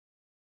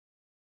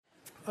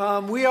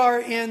We are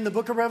in the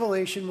book of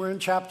Revelation. We're in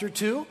chapter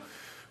 2.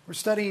 We're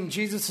studying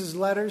Jesus'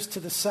 letters to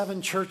the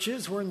 7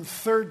 churches. We're in the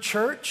 3rd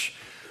church.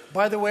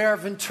 By the way, our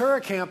Ventura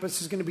campus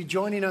is going to be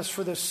joining us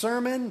for this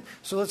sermon,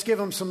 so let's give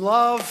them some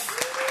love.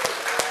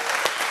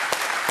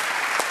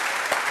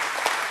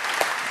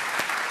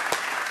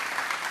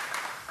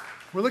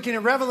 We're looking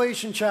at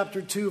Revelation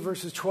chapter 2,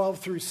 verses 12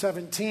 through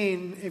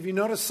 17. If you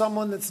notice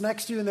someone that's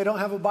next to you and they don't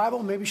have a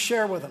Bible, maybe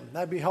share with them.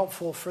 That'd be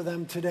helpful for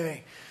them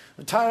today.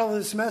 The title of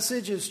this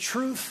message is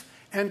Truth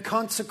and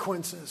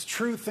Consequences.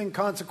 Truth and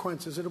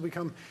Consequences. It'll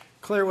become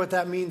clear what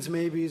that means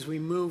maybe as we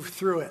move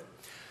through it.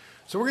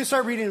 So we're going to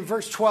start reading in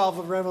verse 12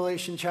 of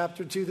Revelation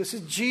chapter 2. This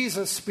is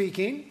Jesus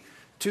speaking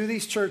to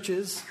these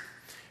churches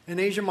in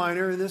Asia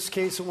Minor, in this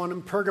case the one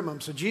in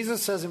Pergamum. So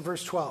Jesus says in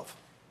verse 12,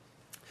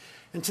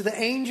 "And to the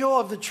angel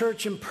of the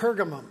church in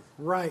Pergamum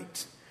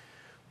write,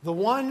 the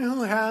one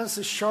who has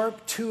the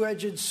sharp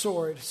two-edged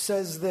sword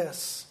says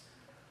this,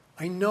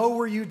 I know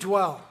where you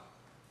dwell,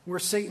 where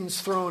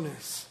Satan's throne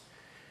is.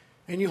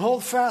 And you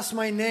hold fast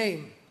my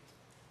name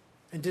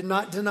and did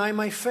not deny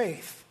my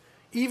faith,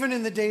 even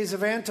in the days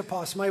of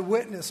Antipas, my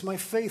witness, my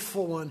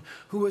faithful one,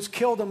 who was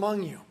killed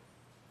among you,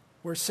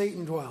 where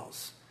Satan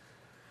dwells.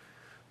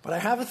 But I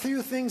have a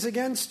few things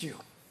against you,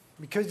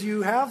 because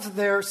you have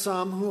there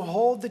some who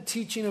hold the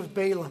teaching of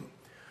Balaam,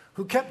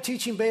 who kept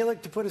teaching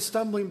Balak to put a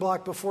stumbling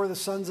block before the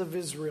sons of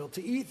Israel,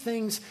 to eat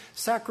things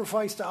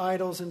sacrificed to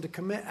idols and to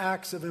commit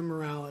acts of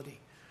immorality.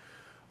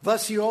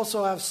 Thus you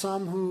also have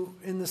some who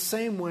in the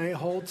same way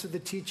hold to the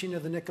teaching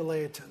of the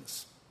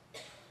Nicolaitans.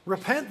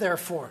 Repent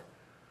therefore,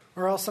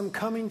 or else I'm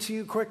coming to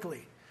you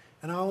quickly,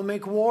 and I will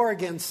make war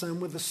against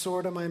them with the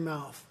sword of my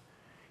mouth.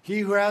 He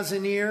who has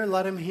an ear,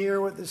 let him hear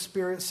what the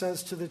Spirit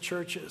says to the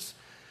churches.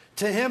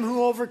 To him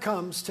who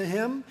overcomes, to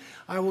him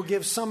I will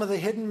give some of the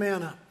hidden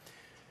manna,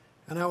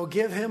 and I will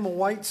give him a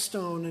white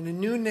stone and a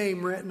new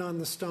name written on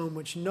the stone,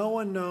 which no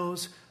one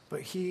knows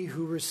but he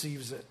who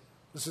receives it."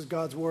 This is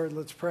God's word.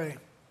 Let's pray.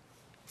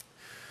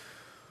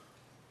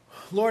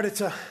 Lord,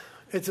 it's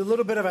a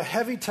little bit of a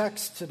heavy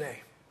text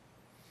today.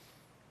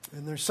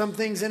 And there's some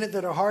things in it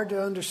that are hard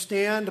to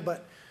understand,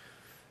 but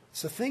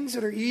it's the things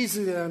that are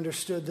easily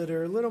understood that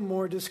are a little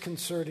more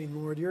disconcerting,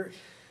 Lord. You're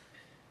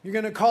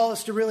going to call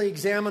us to really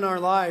examine our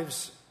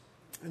lives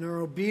and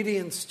our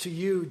obedience to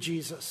you,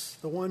 Jesus,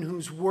 the one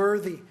who's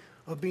worthy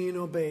of being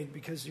obeyed,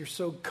 because you're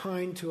so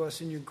kind to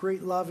us in your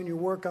great love and your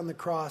work on the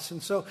cross.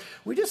 And so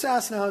we just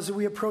ask now as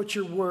we approach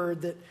your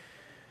word that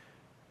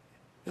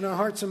in our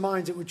hearts and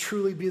minds it would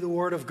truly be the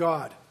word of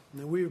God,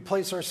 and that we would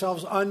place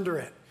ourselves under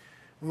it.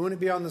 We wouldn't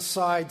be on the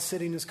side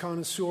sitting as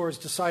connoisseurs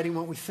deciding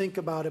what we think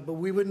about it, but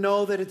we would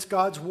know that it's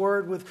God's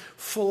word with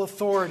full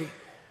authority.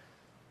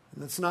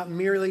 And it's not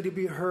merely to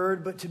be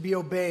heard, but to be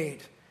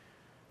obeyed.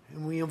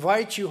 And we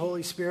invite you,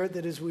 Holy Spirit,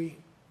 that as we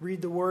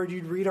read the word,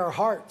 you'd read our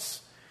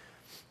hearts.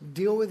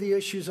 Deal with the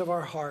issues of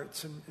our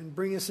hearts and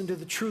bring us into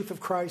the truth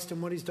of Christ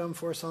and what he's done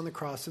for us on the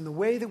cross and the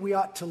way that we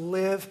ought to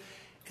live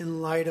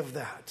in light of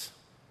that.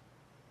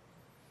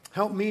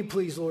 Help me,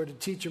 please, Lord, to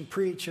teach and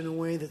preach in a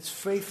way that's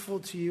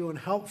faithful to you and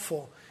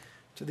helpful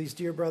to these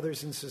dear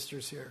brothers and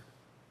sisters here.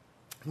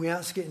 We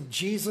ask it in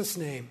Jesus'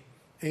 name.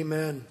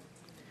 Amen.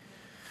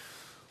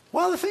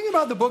 Well, the thing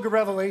about the book of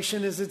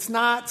Revelation is it's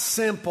not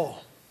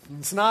simple.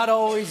 It's not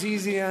always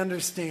easy to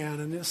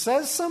understand. And it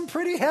says some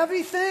pretty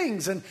heavy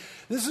things. And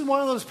this is one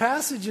of those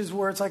passages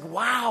where it's like,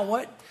 wow,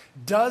 what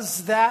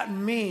does that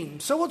mean?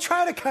 So we'll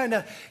try to kind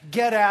of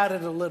get at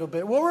it a little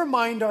bit. We'll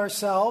remind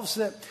ourselves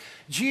that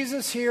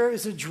Jesus here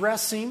is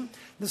addressing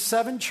the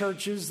 7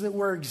 churches that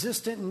were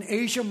existent in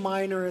Asia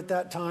Minor at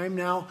that time,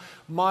 now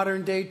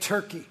modern-day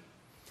Turkey.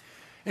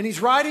 And he's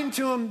writing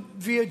to them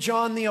via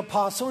John the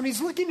Apostle, and he's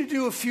looking to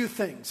do a few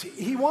things.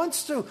 He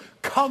wants to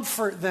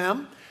comfort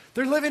them.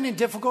 They're living in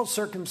difficult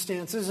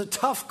circumstances, a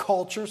tough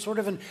culture, sort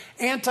of an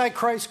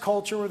antichrist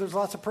culture where there's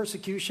lots of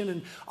persecution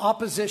and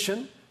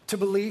opposition to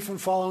belief and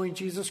following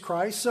Jesus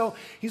Christ. So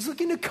he's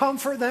looking to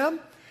comfort them.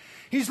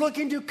 He's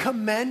looking to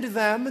commend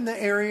them in the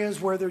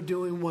areas where they're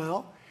doing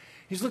well.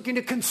 He's looking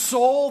to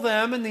console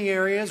them in the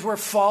areas where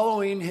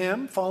following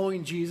him,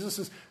 following Jesus,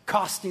 is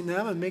costing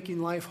them and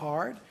making life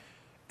hard.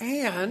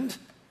 And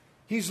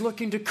he's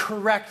looking to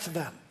correct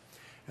them.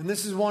 And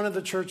this is one of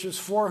the churches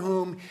for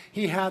whom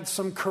he had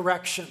some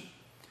correction.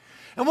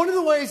 And one of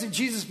the ways that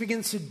Jesus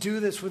begins to do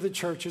this with the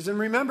churches, and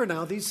remember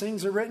now, these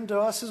things are written to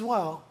us as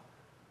well.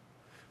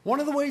 One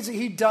of the ways that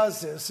he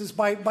does this is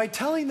by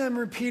telling them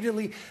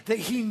repeatedly that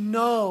he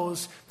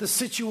knows the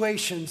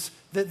situations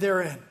that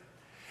they're in.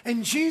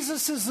 And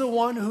Jesus is the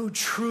one who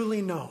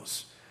truly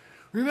knows.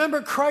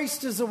 Remember,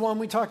 Christ is the one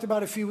we talked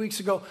about a few weeks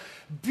ago,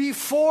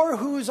 before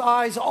whose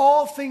eyes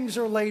all things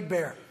are laid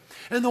bare.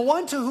 And the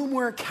one to whom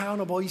we're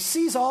accountable. He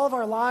sees all of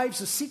our lives,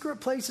 the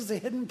secret places, the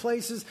hidden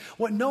places,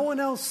 what no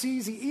one else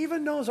sees. He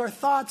even knows our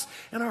thoughts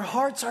and our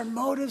hearts, our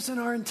motives and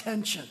our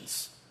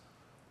intentions.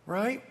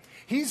 Right?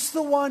 He's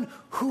the one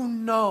who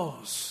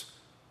knows.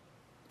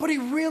 But he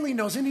really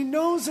knows, and he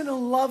knows in a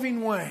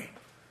loving way.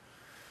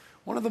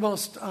 One of the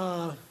most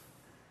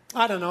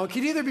I don't know, it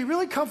could either be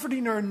really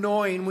comforting or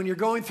annoying when you're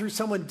going through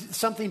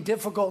something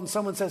difficult and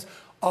someone says,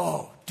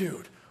 oh,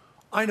 dude,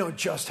 I know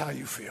just how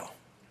you feel.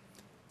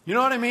 You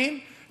know what I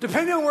mean?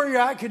 Depending on where you're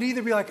at, it could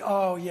either be like,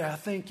 oh, yeah,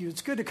 thank you.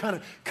 It's good to kind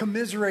of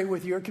commiserate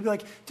with you. Or it could be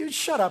like, dude,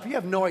 shut up. You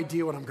have no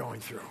idea what I'm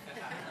going through.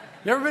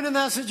 You ever been in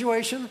that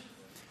situation?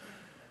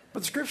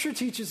 But Scripture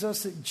teaches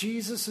us that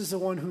Jesus is the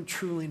one who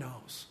truly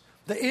knows.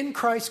 That in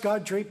Christ,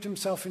 God draped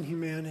himself in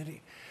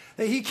humanity.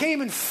 That he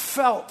came and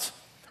felt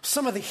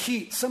some of the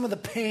heat, some of the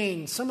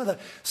pain, some of the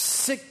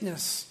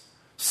sickness,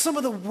 some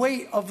of the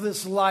weight of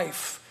this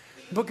life.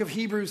 The book of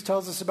Hebrews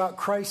tells us about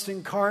Christ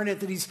incarnate,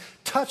 that he's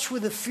touched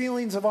with the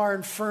feelings of our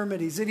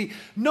infirmities, that he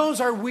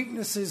knows our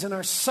weaknesses and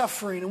our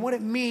suffering and what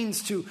it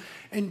means to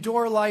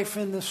endure life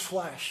in this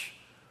flesh.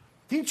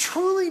 He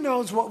truly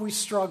knows what we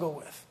struggle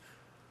with,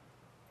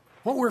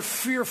 what we're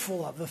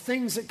fearful of, the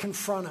things that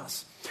confront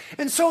us.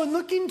 And so in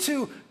looking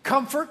to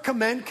comfort,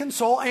 commend,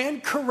 console,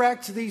 and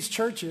correct these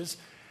churches,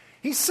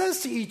 he says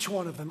to each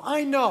one of them,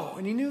 I know,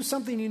 and he knew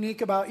something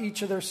unique about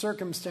each of their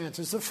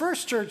circumstances. The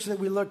first church that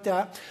we looked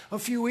at a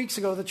few weeks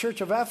ago, the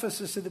church of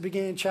Ephesus at the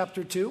beginning of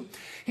chapter 2,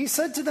 he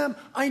said to them,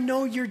 I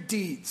know your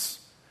deeds.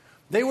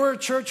 They were a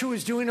church who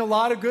was doing a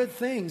lot of good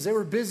things. They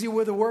were busy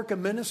with the work of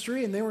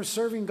ministry, and they were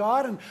serving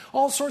God and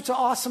all sorts of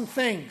awesome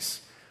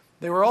things.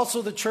 They were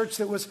also the church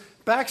that was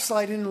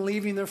backsliding and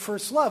leaving their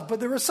first love.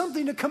 But there was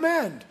something to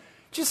commend.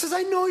 Jesus says,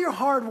 I know your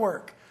hard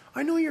work.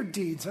 I know your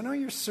deeds. I know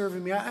you're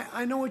serving me.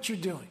 I know what you're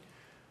doing.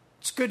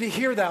 It's good to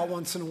hear that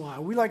once in a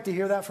while. We like to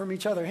hear that from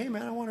each other. Hey,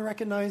 man, I want to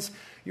recognize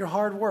your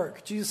hard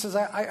work. Jesus says,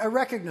 I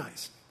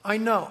recognize, I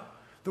know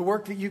the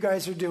work that you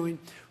guys are doing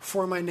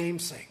for my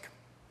name's sake.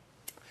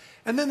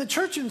 And then the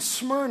church in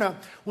Smyrna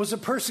was a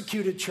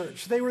persecuted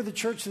church. They were the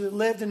church that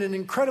lived in an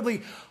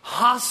incredibly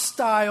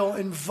hostile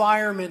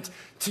environment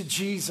to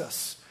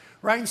Jesus,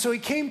 right? And so he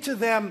came to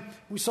them,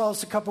 we saw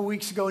this a couple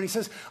weeks ago, and he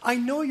says, I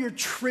know your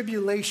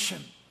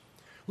tribulation.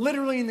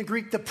 Literally in the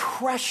Greek, the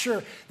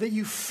pressure that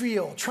you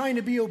feel, trying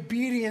to be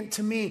obedient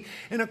to me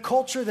in a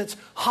culture that's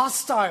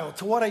hostile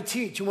to what I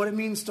teach and what it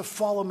means to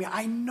follow me.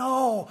 I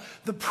know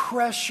the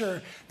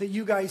pressure that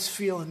you guys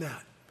feel in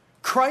that.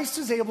 Christ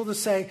is able to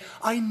say,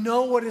 I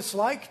know what it's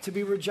like to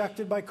be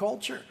rejected by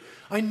culture.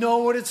 I know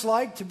what it's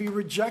like to be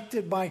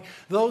rejected by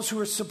those who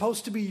are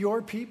supposed to be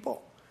your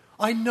people.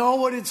 I know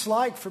what it's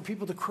like for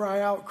people to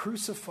cry out,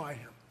 crucify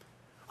him.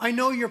 I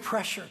know your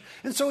pressure.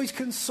 And so he's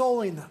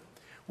consoling them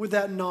with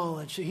that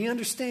knowledge. He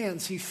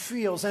understands, he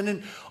feels, and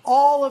in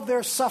all of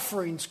their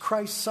sufferings,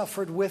 Christ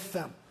suffered with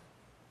them.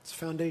 It's a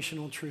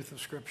foundational truth of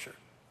Scripture.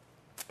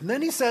 And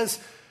then he says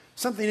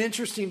something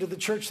interesting to the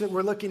church that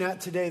we're looking at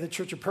today, the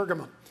church of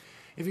Pergamum.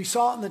 If you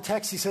saw it in the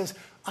text, he says,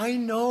 I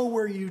know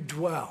where you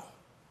dwell,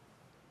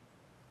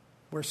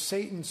 where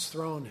Satan's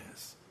throne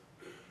is.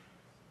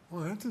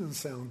 Well, that doesn't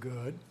sound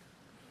good.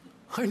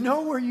 I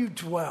know where you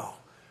dwell,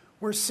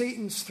 where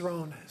Satan's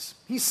throne is.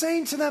 He's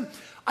saying to them,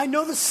 I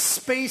know the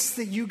space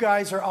that you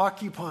guys are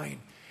occupying,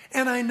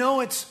 and I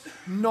know it's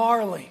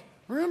gnarly.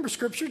 Remember,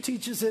 Scripture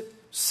teaches that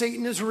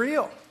Satan is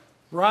real,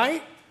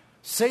 right?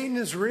 Satan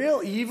is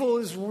real, evil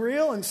is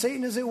real, and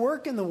Satan is at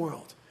work in the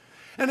world.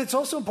 And it's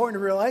also important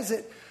to realize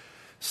that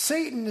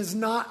Satan is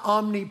not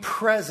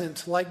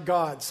omnipresent like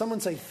God. Someone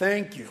say,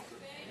 thank you.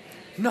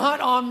 Not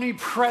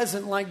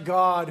omnipresent like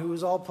God, who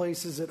is all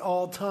places at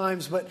all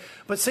times, but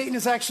Satan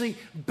is actually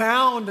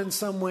bound in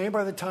some way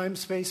by the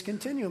time-space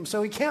continuum.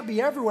 So he can't be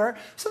everywhere.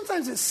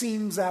 Sometimes it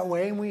seems that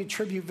way, and we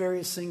attribute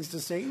various things to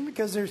Satan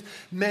because there's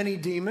many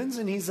demons,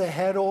 and he's the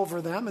head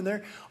over them, and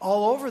they're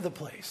all over the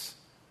place.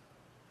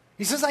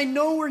 He says, I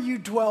know where you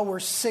dwell, where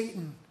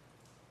Satan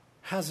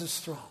has his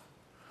throne.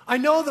 I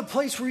know the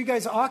place where you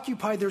guys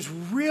occupy, there's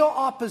real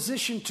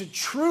opposition to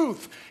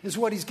truth is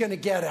what he's going to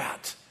get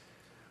at.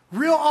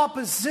 Real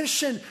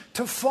opposition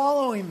to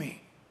following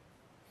me.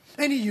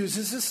 And he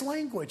uses this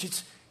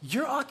language.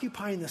 You're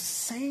occupying the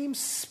same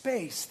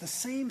space, the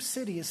same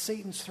city as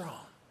Satan's throne.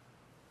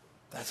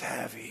 That's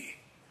heavy.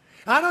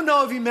 I don't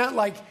know if he meant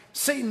like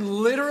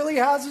Satan literally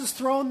has his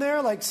throne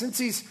there, like since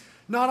he's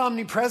not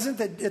omnipresent,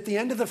 that at the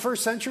end of the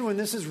first century when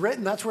this is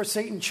written, that's where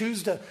Satan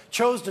chose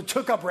to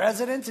took up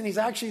residence and he's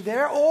actually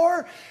there.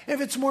 Or if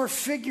it's more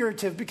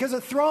figurative, because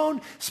a throne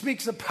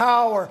speaks of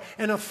power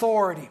and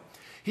authority.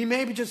 He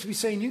may just be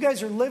saying, you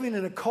guys are living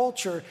in a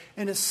culture,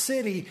 in a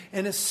city,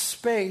 in a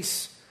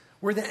space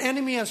where the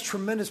enemy has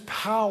tremendous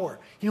power.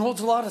 He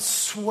holds a lot of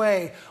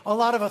sway, a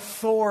lot of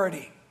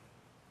authority.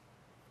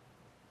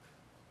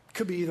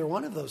 Could be either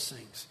one of those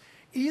things.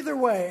 Either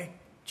way,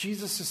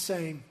 Jesus is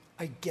saying,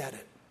 I get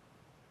it.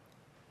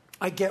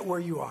 I get where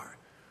you are.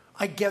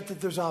 I get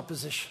that there's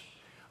opposition.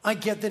 I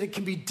get that it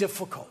can be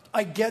difficult.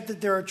 I get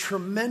that there are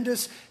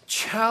tremendous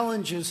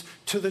challenges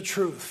to the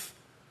truth.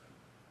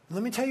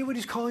 Let me tell you what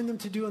he's calling them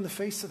to do in the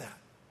face of that.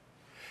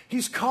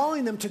 He's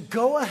calling them to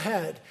go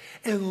ahead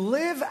and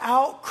live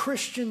out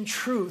Christian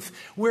truth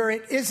where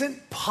it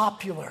isn't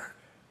popular.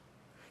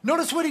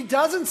 Notice what he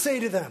doesn't say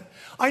to them.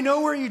 I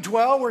know where you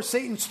dwell, where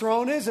Satan's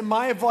throne is, and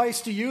my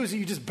advice to you is that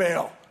you just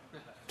bail.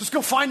 Just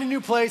go find a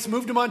new place,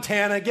 move to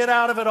Montana, get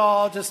out of it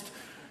all, just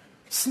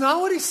It's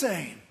not what he's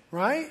saying,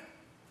 right?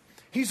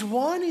 He's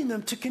wanting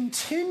them to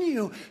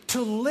continue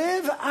to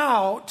live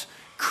out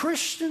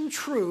Christian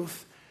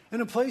truth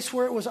in a place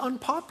where it was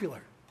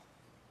unpopular.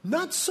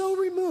 Not so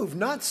removed,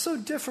 not so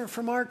different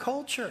from our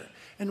culture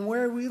and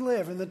where we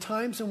live and the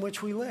times in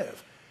which we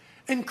live.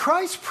 And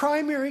Christ's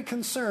primary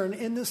concern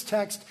in this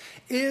text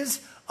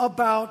is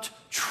about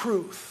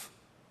truth.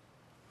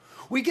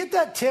 We get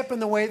that tip in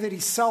the way that he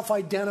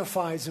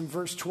self-identifies in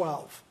verse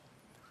 12.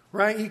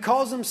 Right? He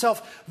calls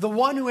himself the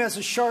one who has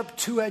a sharp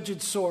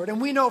two-edged sword.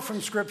 And we know from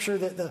Scripture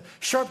that the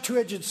sharp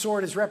two-edged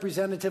sword is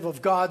representative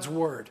of God's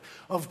word,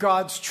 of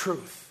God's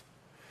truth.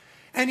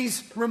 And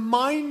he's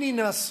reminding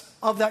us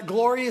of that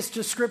glorious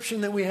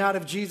description that we had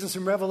of Jesus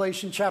in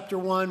Revelation chapter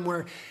 1,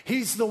 where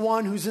he's the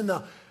one who's in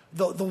the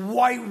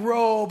white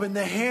robe and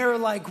the hair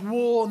like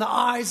wool and the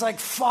eyes like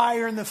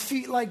fire and the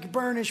feet like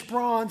burnished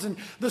bronze and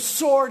the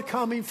sword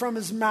coming from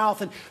his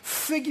mouth and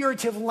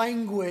figurative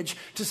language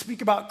to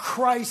speak about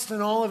Christ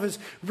and all of his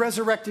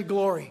resurrected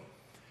glory.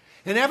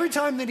 And every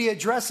time that he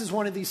addresses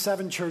one of these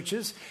 7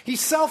 churches, he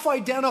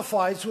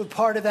self-identifies with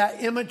part of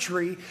that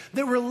imagery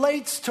that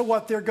relates to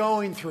what they're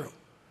going through.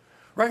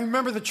 Right?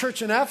 Remember the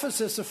church in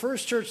Ephesus, the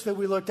first church that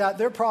we looked at,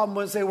 their problem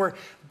was they were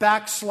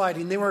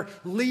backsliding. They were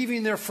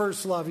leaving their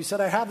first love. He said,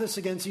 I have this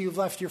against you, you've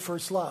left your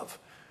first love.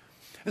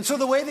 And so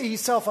the way that he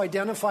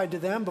self-identified to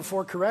them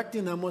before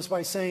correcting them was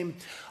by saying,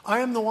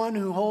 I am the one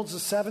who holds the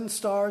 7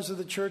 stars of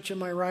the church in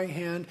my right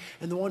hand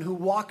and the one who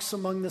walks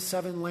among the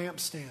 7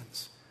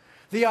 lampstands.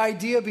 The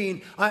idea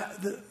being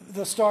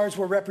the stars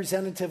were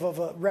representative of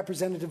a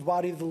representative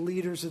body of the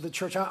leaders of the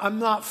church. I'm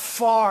not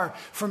far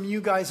from you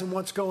guys and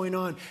what's going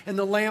on. And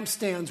the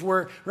lampstands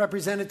were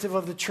representative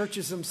of the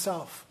churches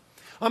themselves.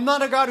 I'm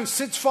not a God who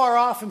sits far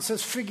off and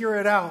says, figure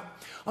it out.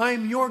 I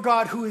am your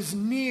God who is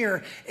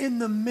near in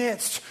the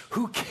midst,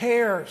 who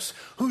cares,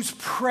 who's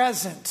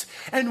present.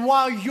 And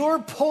while you're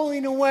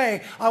pulling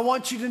away, I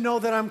want you to know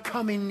that I'm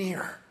coming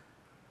near.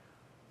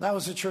 That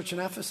was the church in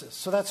Ephesus.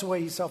 So that's the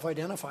way he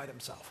self-identified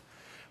himself.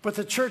 But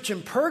the church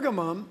in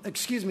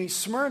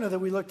Smyrna that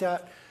we looked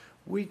at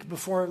week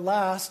before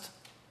last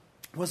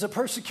was a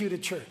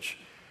persecuted church.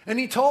 And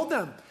he told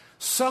them,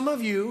 some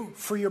of you,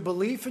 for your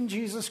belief in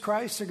Jesus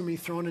Christ, are going to be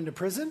thrown into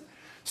prison.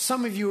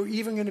 Some of you are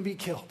even going to be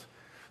killed.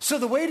 So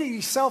the way that he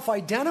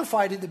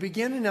self-identified at the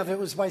beginning of it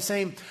was by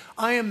saying,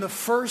 I am the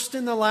first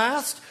and the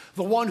last,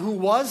 the one who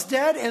was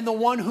dead and the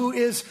one who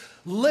is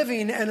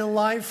living and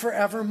alive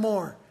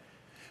forevermore.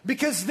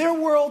 Because their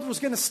world was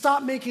going to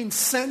stop making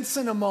sense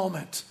in a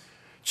moment.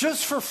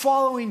 Just for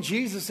following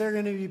Jesus, they're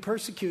going to be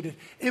persecuted,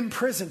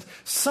 imprisoned,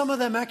 some of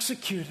them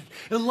executed.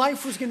 And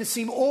life was going to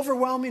seem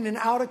overwhelming and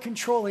out of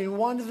control. And he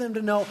wanted them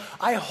to know,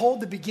 I hold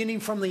the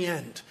beginning from the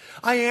end.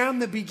 I am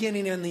the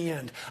beginning and the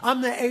end.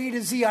 I'm the A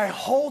to Z. I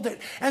hold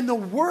it. And the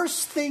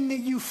worst thing that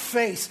you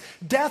face,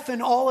 death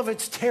and all of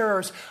its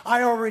terrors,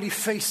 I already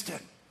faced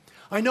it.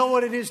 I know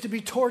what it is to be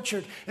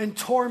tortured and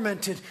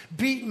tormented,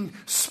 beaten,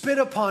 spit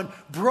upon,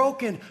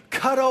 broken,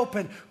 cut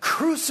open,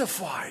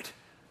 crucified,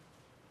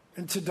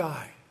 and to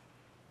die.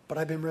 But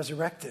I've been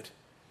resurrected,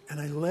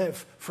 and I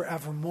live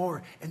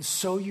forevermore, and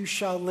so you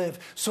shall live.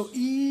 So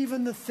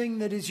even the thing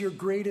that is your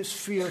greatest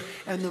fear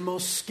and the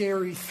most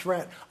scary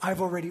threat,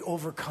 I've already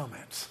overcome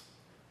it.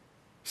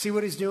 See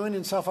what he's doing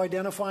in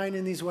self-identifying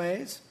in these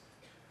ways?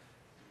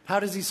 How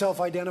does he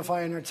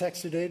self-identify in our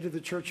text today to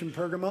the church in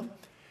Pergamum?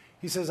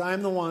 He says, I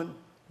am the one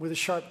with a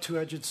sharp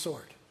two-edged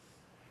sword.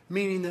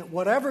 Meaning that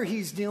whatever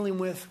he's dealing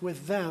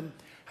with them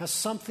has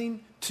something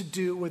to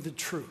do with the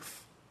truth.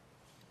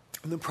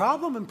 And the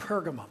problem in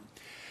Pergamum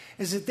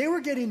is that they were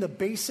getting the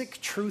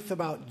basic truth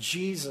about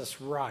Jesus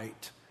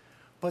right,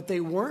 but they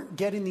weren't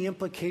getting the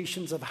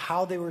implications of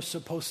how they were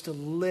supposed to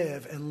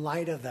live in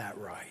light of that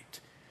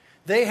right.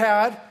 They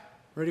had,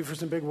 ready for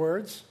some big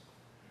words?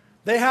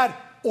 They had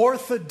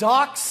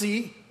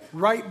orthodoxy,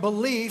 right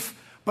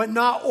belief, but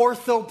not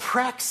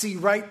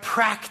orthopraxy, right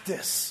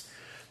practice.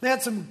 They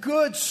had some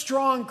good,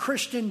 strong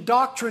Christian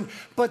doctrine,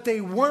 but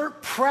they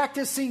weren't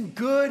practicing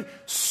good,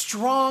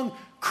 strong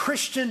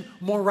Christian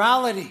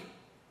morality.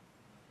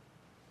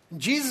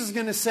 Jesus is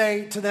going to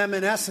say to them,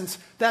 in essence,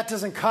 that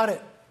doesn't cut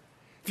it.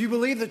 If you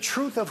believe the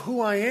truth of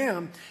who I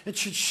am, it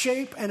should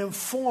shape and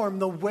inform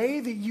the way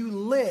that you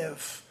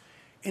live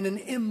in an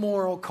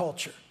immoral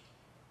culture.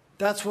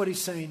 That's what he's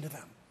saying to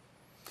them.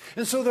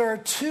 And so there are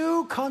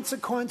 2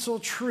 consequential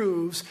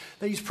truths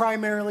that he's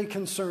primarily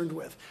concerned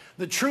with.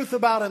 The truth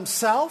about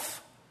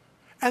himself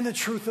and the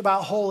truth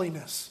about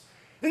holiness.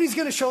 And he's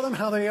going to show them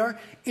how they are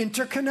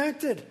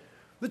interconnected.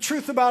 The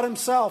truth about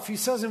himself, he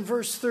says in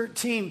verse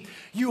 13,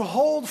 you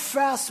hold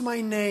fast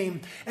my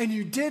name and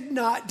you did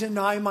not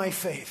deny my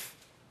faith.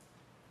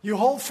 You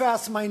hold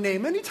fast my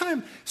name.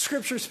 Anytime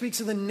Scripture speaks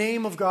of the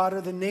name of God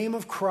or the name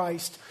of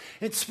Christ,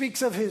 it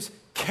speaks of his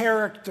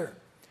character,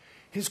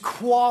 his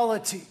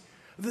quality,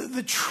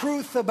 the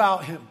truth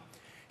about him,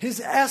 his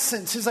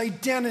essence, his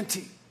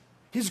identity,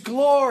 his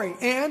glory,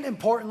 and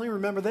importantly,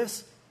 remember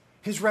this,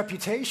 his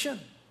reputation.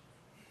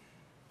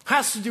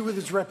 Has to do with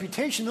his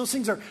reputation. Those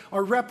things are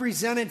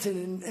represented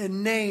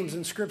in names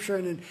in Scripture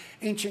and in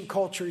ancient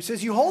culture. He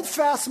says, you hold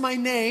fast my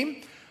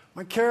name,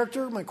 my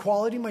character, my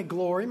quality, my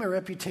glory, my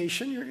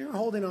reputation. You're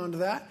holding on to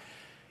that.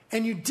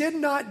 And you did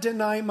not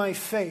deny my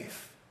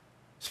faith.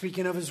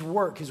 Speaking of his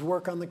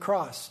work on the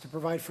cross to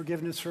provide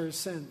forgiveness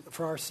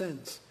for our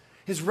sins.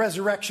 His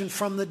resurrection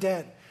from the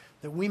dead,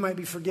 that we might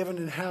be forgiven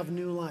and have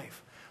new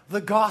life. The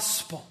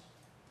gospel.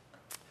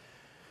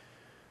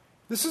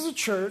 This is a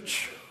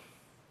church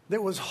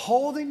that was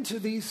holding to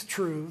these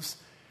truths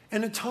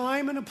in a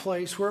time and a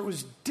place where it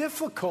was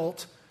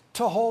difficult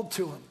to hold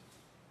to them.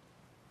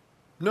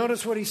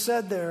 Notice what he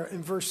said there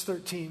in verse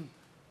 13.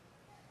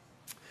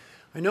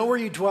 I know where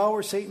you dwell,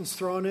 where Satan's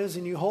throne is,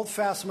 and you hold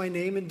fast my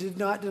name and did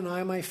not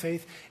deny my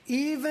faith,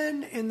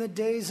 even in the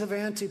days of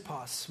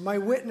Antipas, my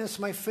witness,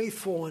 my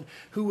faithful one,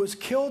 who was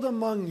killed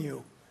among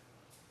you,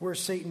 where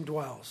Satan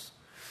dwells.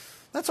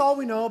 That's all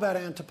we know about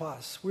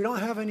Antipas. We don't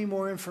have any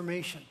more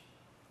information.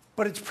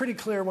 But it's pretty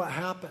clear what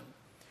happened.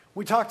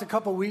 We talked a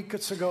couple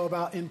weeks ago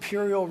about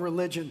imperial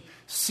religion,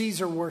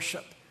 Caesar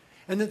worship.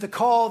 And that the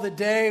call of the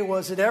day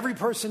was that every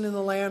person in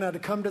the land had to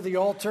come to the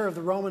altar of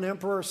the Roman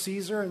Emperor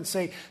Caesar and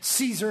say,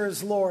 Caesar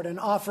is Lord, and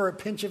offer a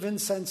pinch of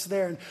incense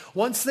there. And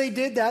once they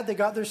did that, they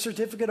got their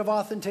certificate of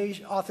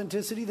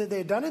authenticity that they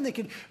had done, and they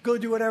could go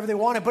do whatever they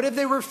wanted. But if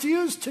they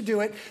refused to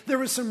do it, there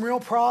was some real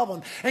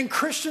problem. And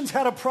Christians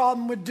had a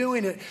problem with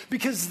doing it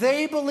because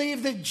they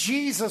believed that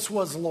Jesus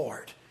was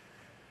Lord.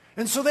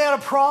 And so they had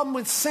a problem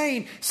with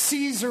saying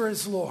Caesar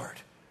is Lord.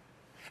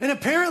 And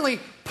apparently,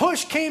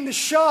 push came to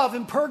shove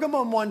in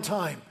Pergamum one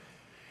time.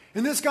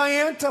 And this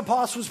guy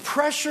Antipas was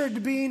pressured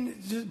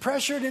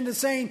into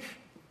saying,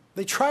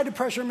 they tried to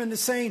pressure him into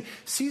saying,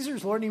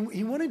 Caesar's Lord, and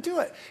he wouldn't do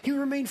it. He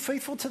remained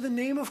faithful to the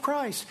name of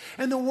Christ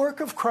and the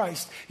work of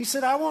Christ. He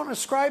said, I won't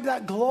ascribe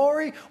that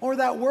glory or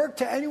that work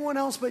to anyone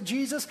else but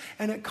Jesus,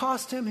 and it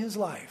cost him his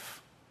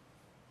life.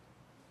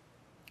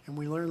 And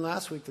we learned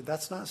last week that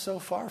that's not so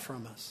far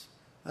from us.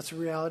 That's a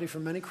reality for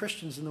many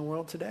Christians in the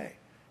world today.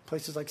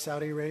 Places like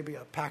Saudi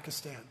Arabia,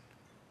 Pakistan,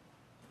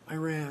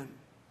 Iran,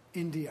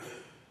 India,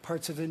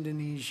 parts of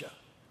Indonesia,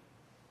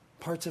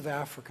 parts of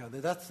Africa.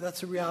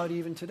 That's a reality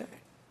even today.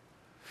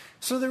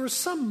 So there was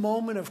some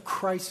moment of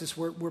crisis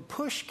where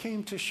push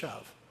came to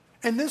shove.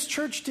 And this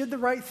church did the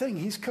right thing.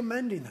 He's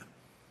commending them.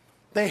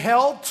 They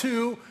held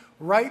to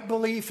right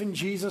belief in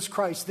Jesus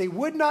Christ. They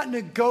would not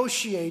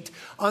negotiate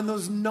on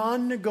those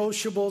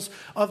non-negotiables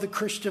of the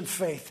Christian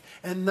faith.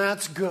 And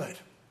that's good.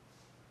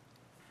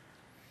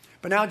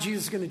 But now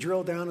Jesus is going to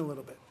drill down a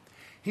little bit.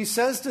 He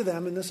says to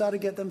them, and this ought to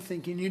get them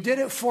thinking, you did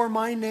it for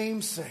my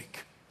name's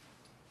sake.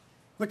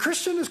 The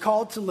Christian is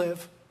called to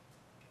live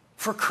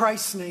for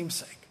Christ's name's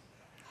sake,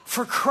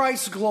 for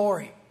Christ's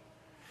glory.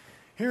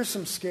 Here's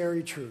some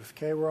scary truth,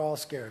 okay? We're all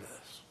scared of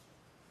this.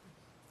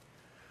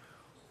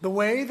 The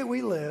way that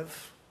we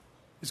live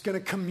is going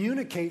to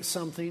communicate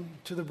something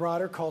to the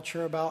broader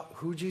culture about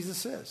who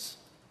Jesus is.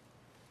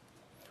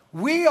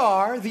 We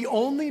are the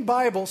only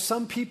Bible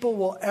some people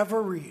will ever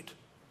read.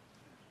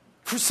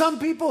 For some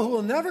people who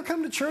will never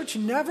come to church,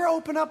 never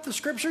open up the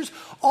Scriptures,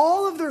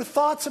 all of their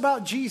thoughts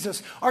about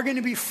Jesus are going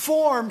to be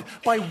formed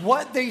by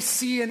what they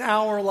see in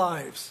our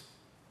lives.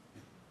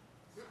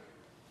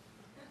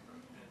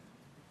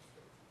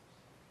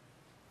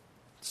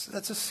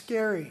 That's a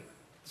scary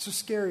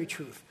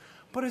truth.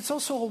 But it's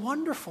also a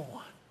wonderful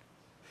one.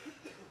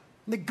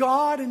 That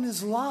God in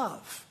His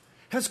love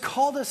has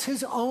called us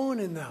His own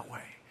in that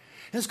way.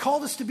 Has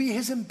called us to be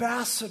His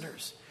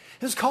ambassadors.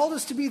 Has called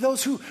us to be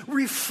those who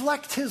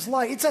reflect His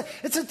light.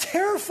 It's a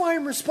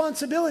terrifying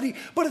responsibility,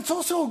 but it's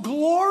also a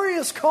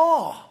glorious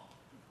call.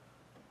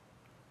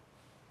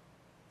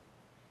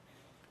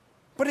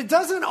 But it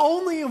doesn't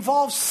only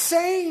involve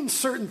saying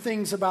certain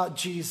things about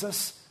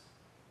Jesus.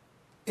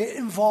 It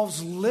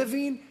involves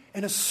living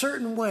in a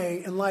certain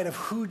way in light of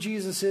who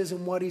Jesus is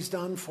and what He's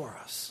done for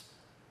us.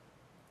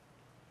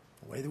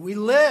 The way that we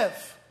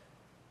live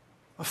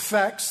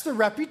affects the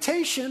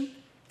reputation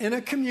in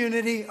a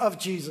community of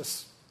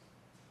Jesus.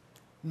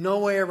 No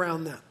way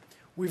around that.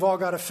 We've all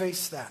got to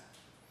face that.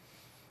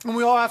 And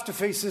we all have to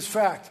face this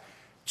fact.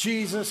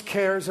 Jesus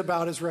cares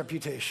about His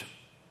reputation.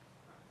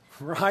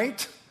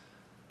 Right?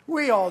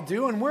 We all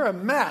do, and we're a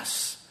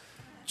mess.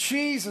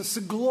 Jesus,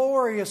 the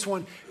glorious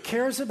one,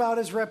 cares about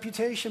His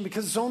reputation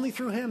because it's only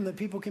through Him that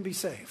people can be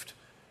saved,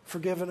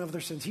 forgiven of their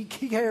sins. He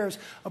cares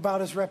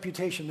about His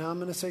reputation. Now I'm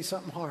going to say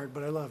something hard,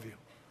 but I love you.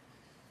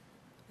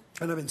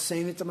 And I've been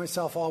saying it to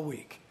myself all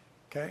week.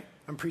 Okay?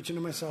 I'm preaching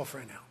to myself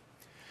right now.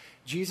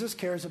 Jesus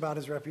cares about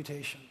His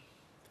reputation.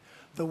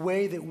 The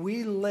way that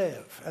we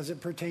live as it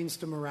pertains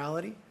to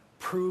morality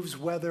proves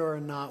whether or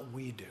not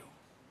we do.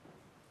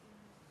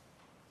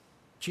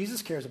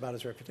 Jesus cares about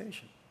His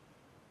reputation.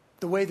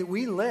 The way that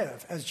we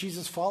live as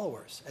Jesus'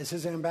 followers, as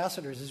His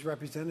ambassadors, His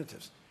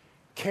representatives,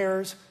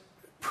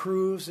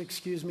 proves,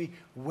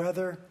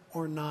 whether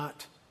or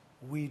not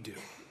we do.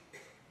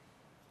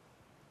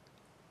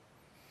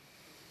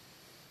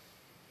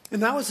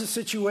 And that was the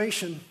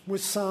situation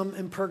with some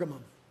in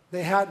Pergamum.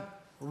 They had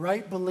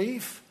right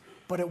belief,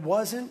 but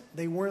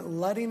they weren't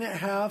letting it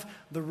have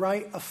the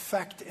right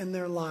effect in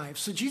their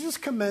lives. So Jesus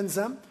commends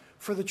them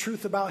for the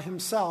truth about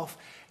himself,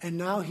 and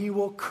now he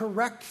will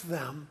correct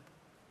them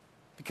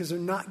because they're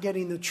not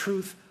getting the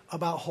truth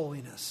about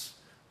holiness.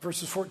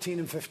 Verses 14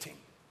 and 15.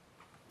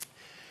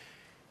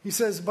 He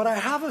says, but I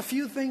have a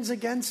few things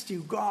against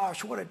you.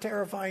 Gosh, what a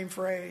terrifying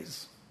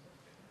phrase.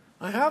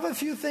 I have a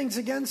few things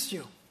against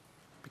you,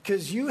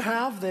 because you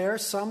have there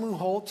some who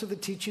hold to the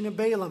teaching of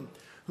Balaam,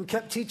 who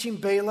kept teaching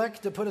Balak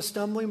to put a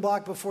stumbling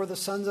block before the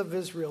sons of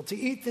Israel, to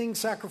eat things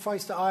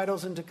sacrificed to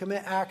idols and to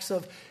commit acts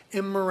of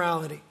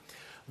immorality.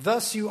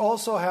 Thus you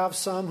also have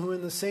some who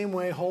in the same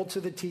way hold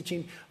to the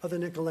teaching of the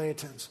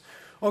Nicolaitans.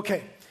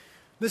 Okay,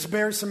 this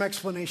bears some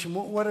explanation.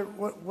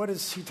 What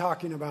is he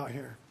talking about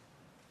here?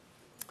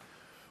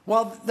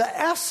 Well, the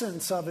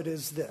essence of it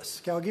is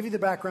this. Okay, I'll give you the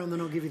background,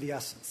 then I'll give you the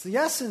essence. The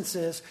essence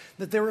is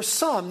that there were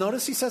some,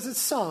 notice he says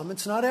it's some,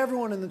 it's not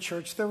everyone in the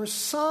church. There were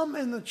some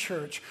in the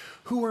church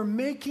who were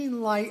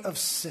making light of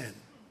sin,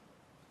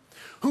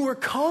 who were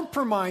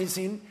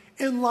compromising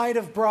in light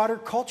of broader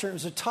culture. It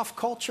was a tough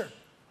culture.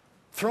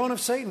 Throne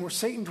of Satan, where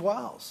Satan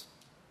dwells.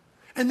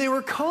 And they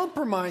were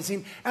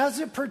compromising as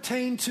it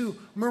pertained to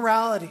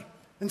morality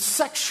and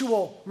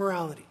sexual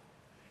morality,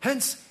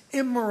 hence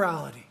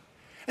immorality.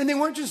 And they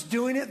weren't just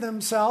doing it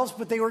themselves,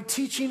 but they were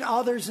teaching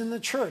others in the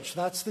church.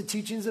 That's the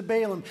teachings of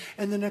Balaam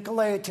and the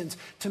Nicolaitans.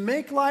 To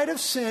make light of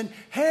sin,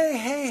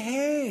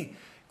 hey,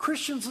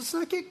 Christians, let's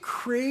not get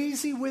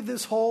crazy with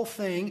this whole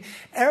thing.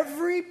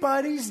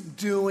 Everybody's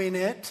doing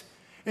it.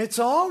 It's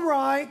all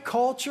right.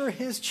 Culture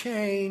has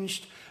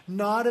changed.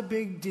 Not a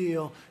big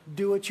deal.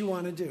 Do what you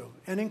want to do.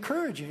 And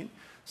encouraging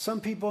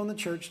some people in the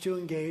church to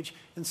engage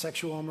in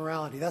sexual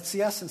immorality. That's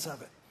the essence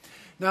of it.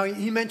 Now,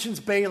 he mentions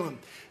Balaam.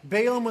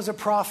 Balaam was a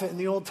prophet in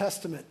the Old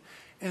Testament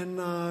in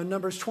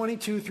Numbers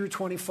 22 through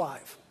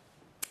 25.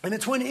 And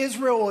it's when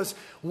Israel was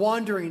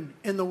wandering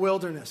in the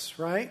wilderness,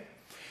 right?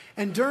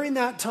 And during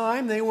that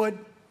time, they would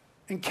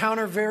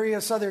encounter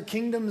various other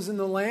kingdoms in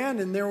the land,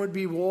 and there would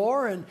be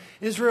war. And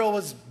Israel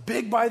was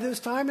big by this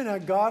time and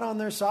had God on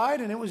their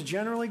side, and it was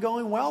generally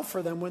going well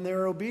for them when they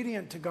were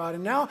obedient to God.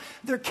 And now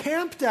they're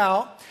camped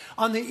out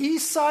on the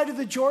east side of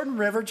the Jordan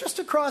River, just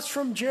across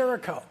from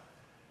Jericho.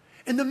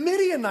 And the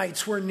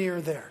Midianites were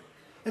near there.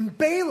 And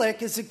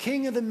Balak is the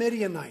king of the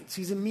Midianites.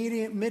 He's a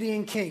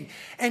Midian king.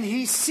 And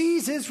he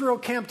sees Israel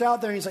camped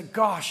out there. And he's like,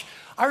 gosh,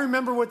 I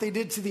remember what they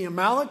did to the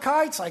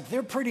Amalekites. Like,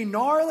 they're pretty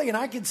gnarly. And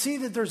I can see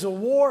that there's a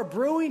war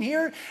brewing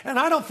here. And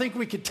I don't think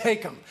we could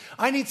take them.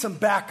 I need some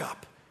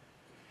backup.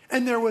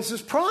 And there was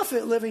this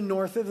prophet living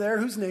north of there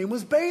whose name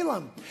was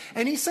Balaam.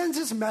 And he sends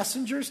his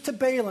messengers to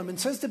Balaam and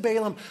says to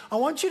Balaam, I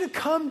want you to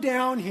come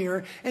down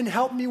here and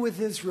help me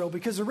with Israel.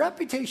 Because the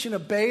reputation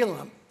of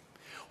Balaam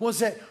was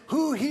that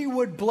who he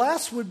would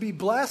bless would be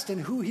blessed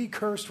and who he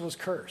cursed was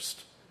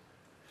cursed.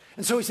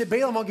 And so he said,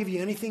 Balaam, I'll give you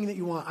anything that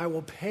you want. I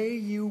will pay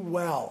you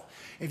well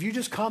if you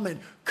just come and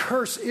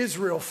curse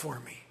Israel for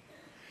me.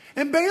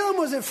 And Balaam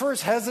was at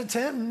first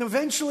hesitant, and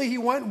eventually he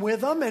went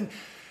with them, and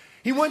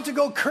he went to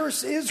go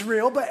curse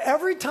Israel. But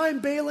every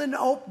time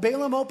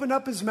Balaam opened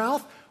up his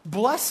mouth,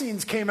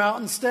 blessings came out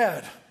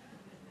instead.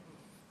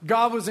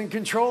 God was in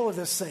control of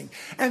this thing.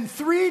 And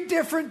 3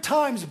 different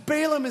times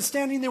Balaam is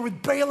standing there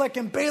with Balak,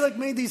 and Balak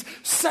made these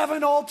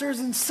 7 altars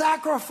and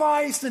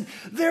sacrificed, and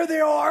there they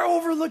are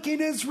overlooking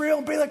Israel.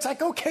 And Balak's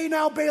like, okay,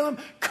 now Balaam,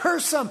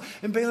 curse them.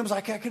 And Balaam's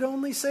like, I could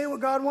only say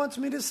what God wants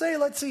me to say.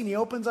 Let's see. And he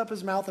opens up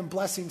his mouth and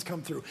blessings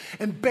come through.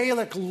 And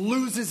Balak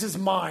loses his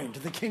mind,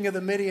 the king of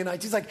the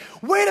Midianites. He's like,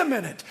 wait a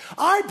minute.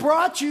 I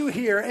brought you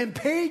here and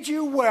paid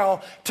you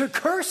well to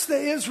curse the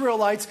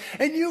Israelites,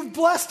 and you've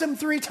blessed them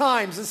 3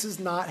 times. This is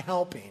not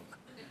helping.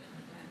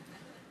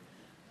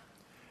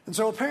 And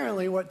so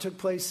apparently what took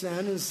place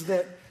then is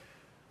that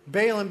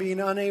Balaam, being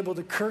unable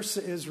to curse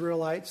the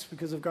Israelites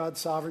because of God's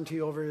sovereignty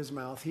over his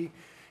mouth,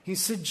 he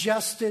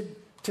suggested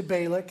to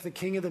Balak, the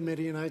king of the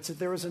Midianites, that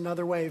there was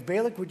another way. If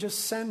Balak would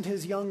just send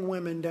his young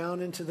women down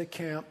into the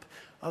camp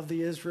of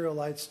the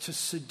Israelites to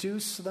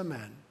seduce the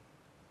men,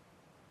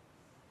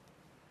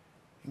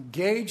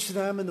 engage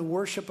them in the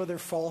worship of their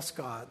false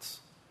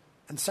gods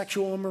and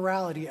sexual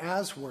immorality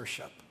as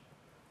worship,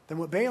 then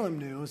what Balaam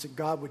knew is that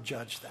God would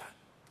judge that.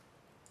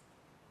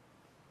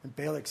 And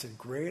Balak said,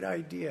 great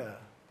idea.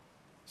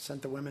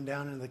 Sent the women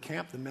down into the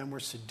camp. The men were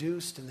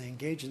seduced, and they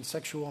engaged in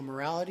sexual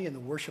immorality and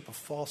the worship of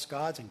false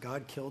gods, and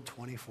God killed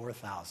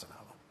 24,000 of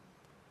them.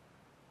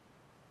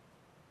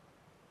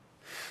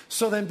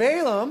 So then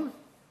Balaam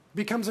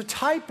becomes a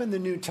type in the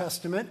New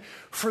Testament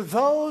for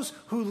those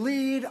who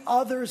lead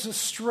others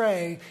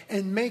astray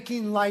in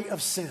making light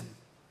of sin.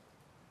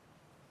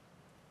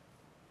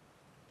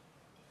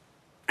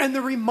 And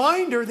the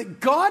reminder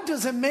that God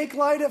doesn't make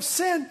light of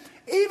sin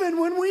even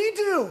when we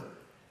do.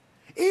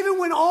 Even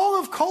when all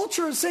of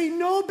culture is saying,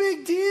 no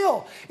big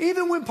deal.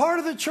 Even when part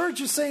of the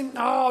church is saying,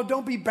 oh,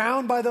 don't be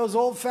bound by those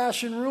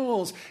old-fashioned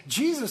rules.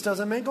 Jesus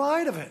doesn't make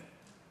light of it.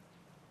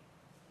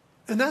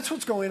 And that's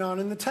what's going on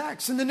in the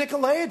text. And the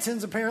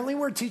Nicolaitans apparently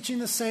were teaching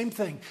the same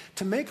thing,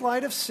 to make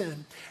light of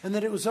sin, and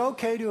that it was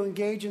okay to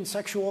engage in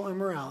sexual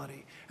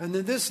immorality, And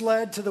then this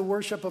led to the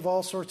worship of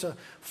all sorts of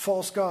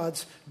false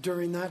gods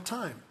during that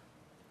time.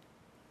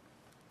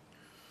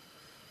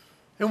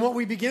 And what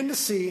we begin to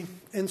see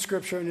in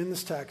Scripture and in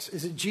this text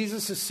is that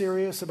Jesus is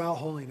serious about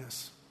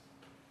holiness.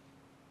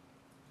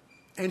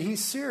 And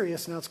he's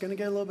serious. Now it's going to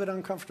get a little bit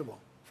uncomfortable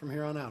from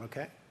here on out,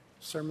 okay?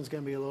 Sermon's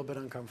going to be a little bit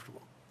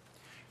uncomfortable.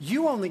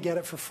 You only get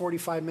it for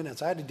 45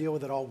 minutes. I had to deal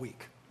with it all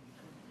week.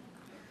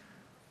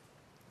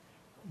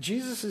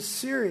 Jesus is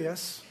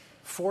serious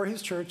for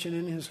his church and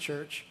in his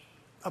church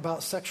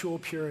about sexual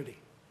purity.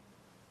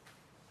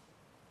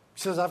 He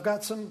says, I've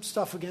got some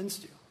stuff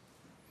against you.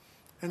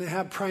 And it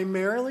had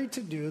primarily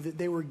to do that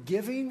they were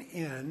giving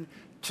in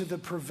to the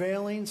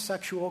prevailing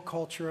sexual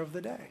culture of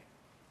the day.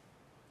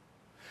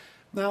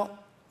 Now,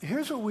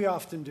 here's what we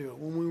often do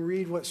when we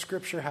read what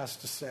Scripture has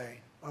to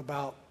say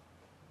about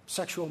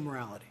sexual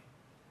morality.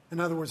 In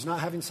other words, not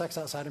having sex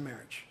outside of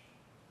marriage.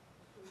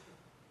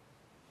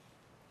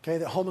 Okay,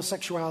 that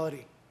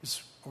homosexuality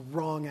is a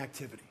wrong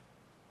activity.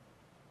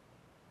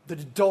 That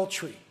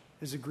adultery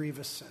is a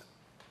grievous sin.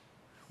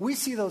 We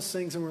see those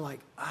things and we're like,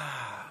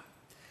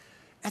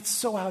 that's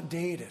so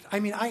outdated. I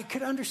mean, I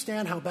could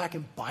understand how back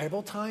in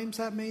Bible times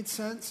that made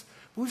sense.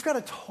 But we've got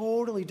a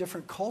totally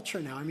different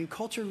culture now. I mean,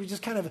 culture, we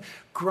just kind of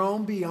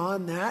grown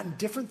beyond that, and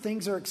different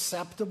things are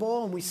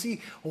acceptable, and we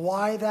see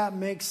why that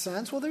makes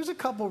sense. Well, there's a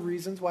couple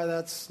reasons why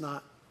that's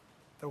not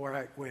the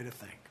right way to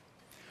think.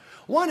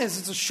 One is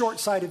it's a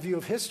short-sighted view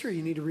of history.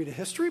 You need to read a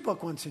history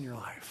book once in your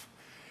life.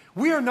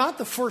 We are not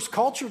the first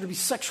culture to be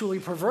sexually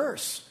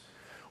perverse.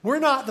 We're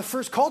not the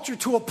first culture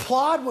to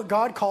applaud what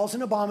God calls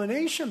an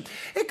abomination.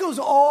 It goes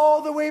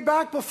all the way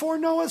back before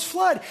Noah's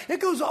flood.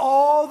 It goes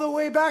all the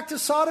way back to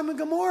Sodom and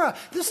Gomorrah.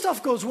 This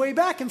stuff goes way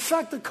back. In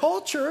fact, the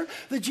culture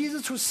that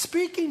Jesus was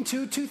speaking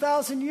to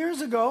 2,000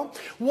 years ago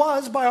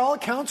was, by all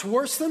accounts,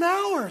 worse than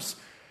ours.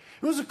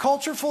 It was a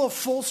culture full of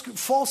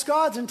false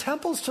gods and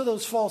temples to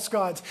those false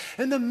gods.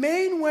 And the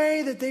main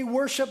way that they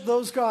worshiped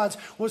those gods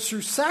was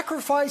through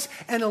sacrifice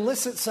and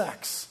illicit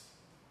sex.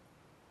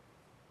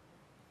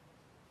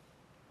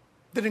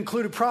 That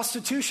included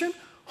prostitution,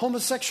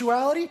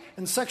 homosexuality,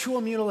 and sexual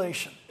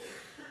mutilation.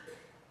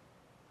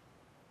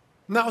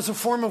 And that was a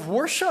form of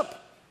worship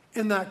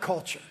in that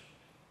culture.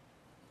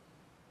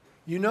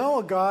 You know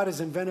a God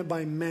is invented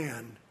by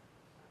man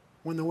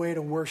when the way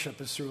to worship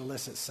is through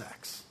illicit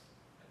sex.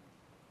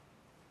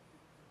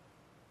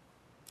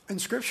 And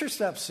Scripture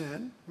steps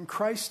in, and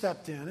Christ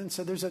stepped in and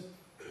said there's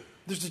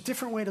a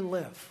different way to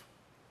live.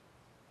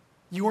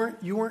 You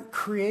weren't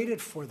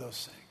created for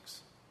those things.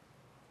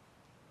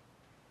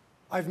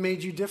 I've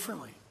made you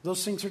differently.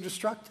 Those things are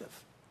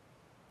destructive.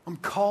 I'm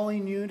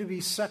calling you to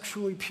be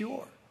sexually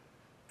pure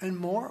and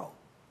moral,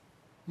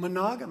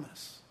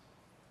 monogamous,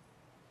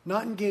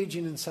 not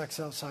engaging in sex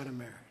outside of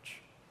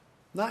marriage,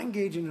 not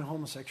engaging in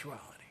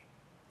homosexuality.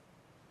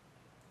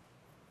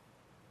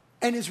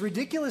 And as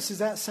ridiculous as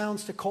that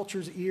sounds to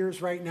culture's ears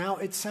right now,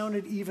 it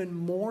sounded even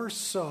more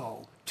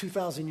so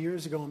 2,000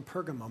 years ago in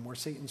Pergamum, where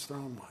Satan's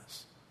throne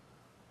was.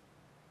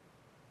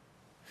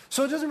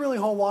 So it doesn't really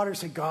hold water to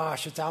say,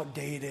 gosh, it's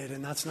outdated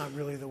and that's not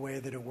really the way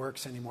that it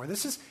works anymore.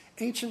 This is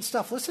ancient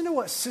stuff. Listen to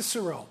what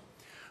Cicero,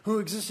 who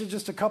existed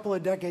just a couple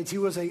of decades, he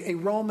was a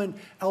Roman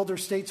elder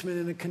statesman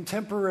and a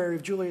contemporary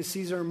of Julius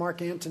Caesar and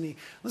Mark Antony.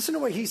 Listen to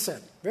what he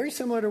said, very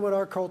similar to what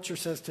our culture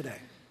says today.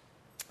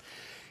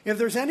 If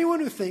there's anyone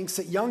who thinks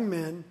that young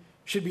men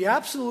should be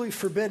absolutely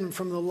forbidden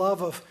from the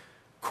love of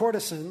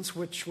courtesans,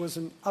 which was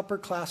an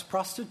upper-class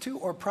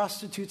prostitute or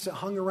prostitutes that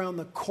hung around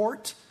the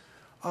court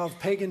of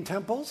pagan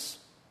temples,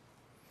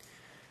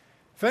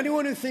 if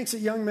anyone who thinks that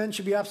young men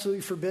should be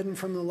absolutely forbidden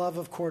from the love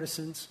of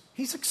courtesans,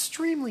 he's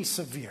extremely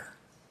severe.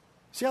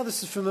 See how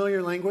this is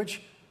familiar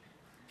language?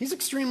 He's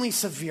extremely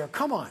severe.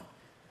 Come on.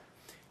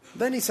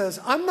 Then he says,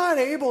 I'm not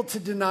able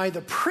to deny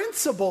the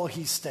principle,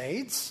 he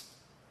states,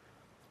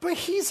 but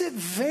he's at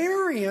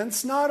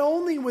variance not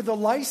only with the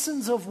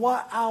license of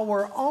what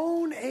our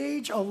own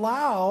age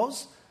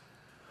allows,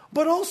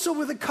 but also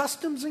with the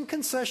customs and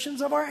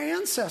concessions of our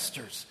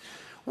ancestors.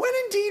 When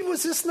indeed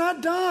was this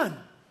not done?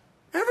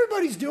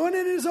 Everybody's doing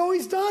it and has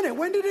always done it.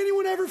 When did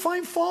anyone ever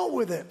find fault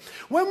with it?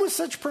 When was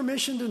such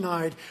permission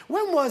denied?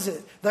 When was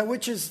it that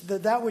which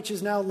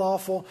is now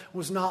lawful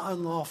was not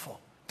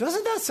unlawful?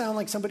 Doesn't that sound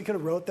like somebody could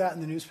have wrote that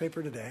in the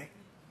newspaper today?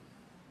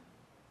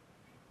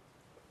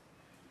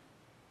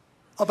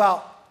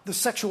 About the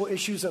sexual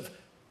issues of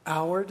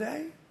our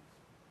day?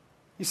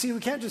 You see, we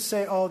can't just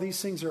say, oh,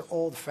 these things are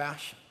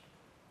old-fashioned.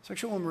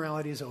 Sexual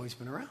immorality has always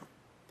been around.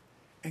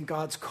 And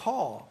God's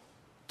call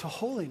to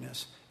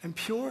holiness and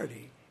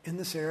purity in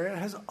this area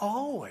has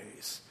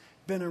always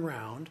been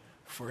around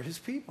for his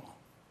people.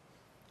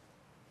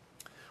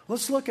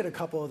 Let's look at a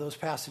couple of those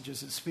passages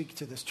that speak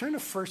to this. Turn to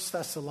 1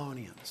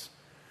 Thessalonians.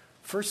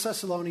 1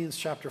 Thessalonians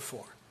chapter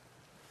 4.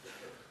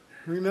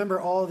 Remember,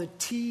 all the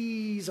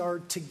T's are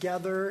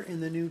together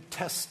in the New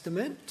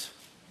Testament.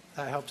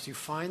 That helps you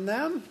find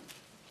them.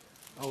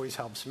 Always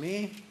helps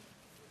me.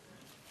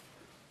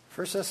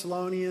 1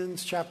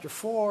 Thessalonians chapter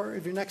 4.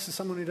 If you're next to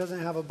someone who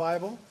doesn't have a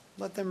Bible,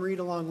 let them read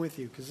along with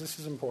you, because this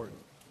is important.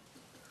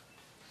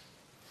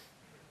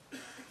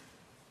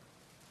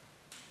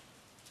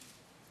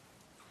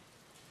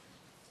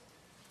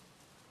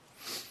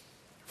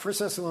 1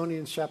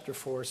 Thessalonians chapter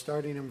 4,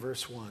 starting in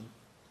verse 1.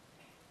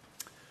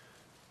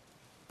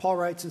 Paul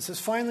writes and says,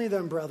 "Finally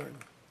then, brethren,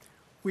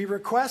 we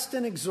request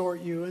and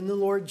exhort you in the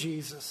Lord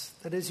Jesus,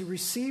 that as you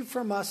receive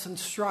from us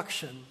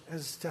instruction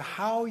as to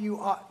how you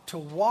ought to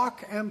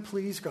walk and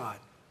please God."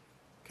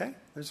 Okay?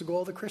 There's the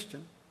goal of the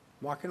Christian,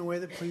 walking in a way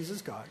that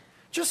pleases God,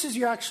 just as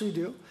you actually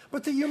do,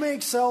 but that you may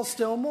excel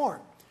still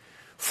more.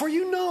 "For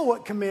you know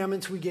what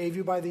commandments we gave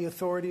you by the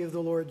authority of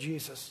the Lord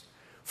Jesus.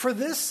 For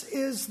this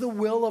is the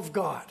will of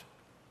God."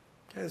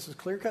 Okay, this is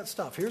clear-cut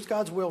stuff. Here's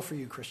God's will for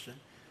you, Christian.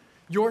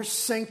 "Your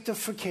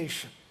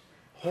sanctification,"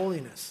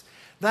 holiness.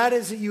 "That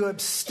is, that you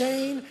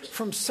abstain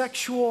from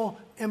sexual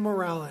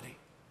immorality.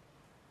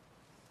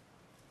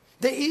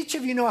 That each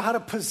of you know how to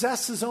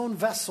possess his own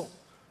vessel,"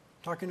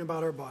 talking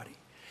about our body,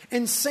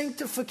 "in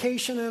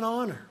sanctification and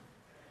honor,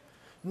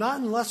 not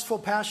in lustful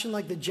passion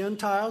like the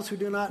Gentiles who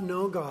do not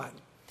know God.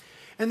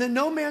 And that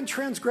no man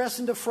transgress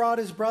and defraud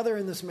his brother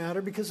in this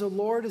matter, because the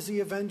Lord is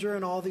the avenger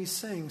in all these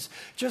things,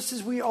 just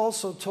as we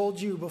also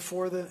told you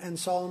before and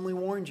solemnly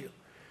warned you.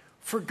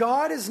 For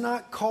God has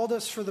not called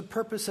us for the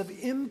purpose of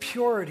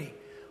impurity,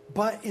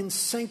 but in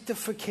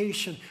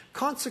sanctification.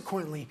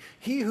 Consequently,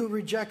 he who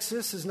rejects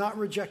this is not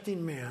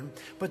rejecting man,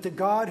 but the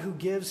God who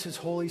gives his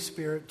Holy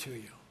Spirit to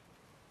you."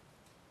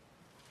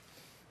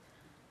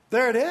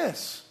 There it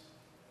is.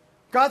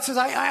 God says,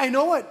 I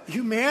know what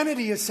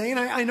humanity is saying.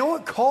 I know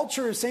what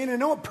culture is saying. I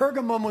know what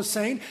Pergamum was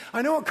saying.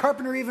 I know what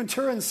Carpenter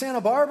Ventura and Santa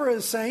Barbara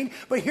is saying.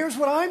 But here's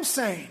what I'm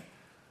saying.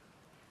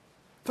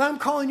 But I'm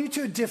calling you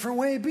to a different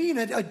way of being,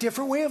 a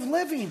different way of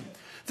living.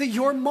 That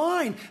you're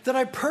mine, that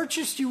I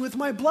purchased you with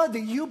my blood,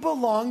 that you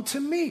belong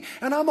to me.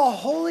 And I'm a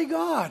holy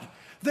God.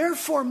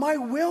 Therefore, my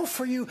will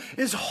for you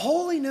is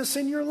holiness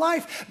in your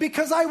life,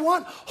 because I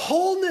want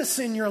wholeness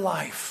in your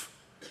life.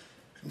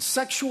 And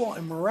sexual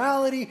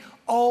immorality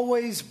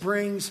always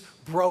brings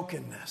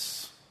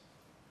brokenness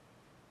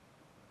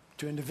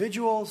to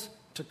individuals,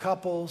 to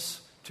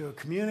couples, to a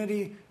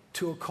community,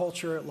 to a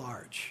culture at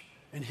large.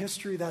 In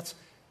history, that's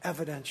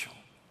evidential.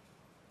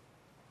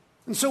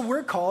 And so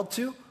we're called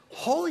to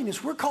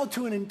holiness. We're called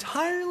to an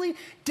entirely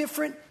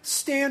different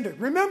standard.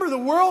 Remember, the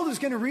world is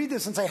going to read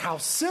this and say, how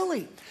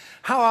silly,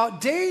 how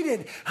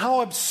outdated,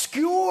 how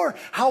obscure,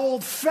 how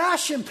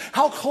old-fashioned,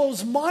 how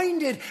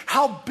closed-minded,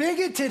 how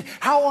bigoted,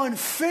 how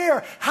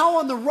unfair, how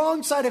on the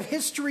wrong side of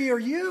history are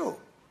you?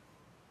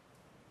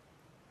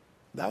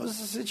 That was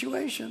the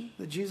situation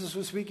that Jesus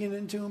was speaking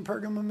into in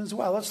Pergamum as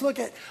well. Let's look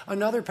at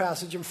another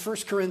passage in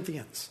 1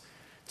 Corinthians.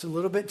 It's a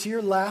little bit to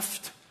your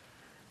left.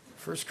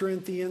 1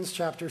 Corinthians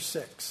chapter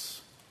 6.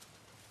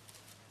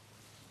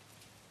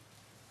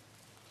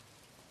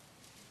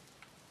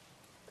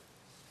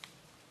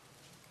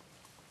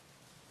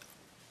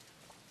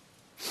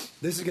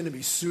 This is going to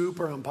be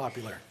super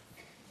unpopular.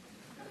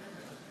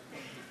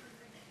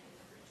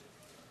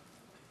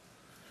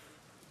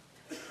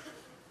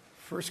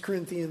 First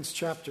Corinthians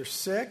chapter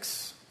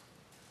 6,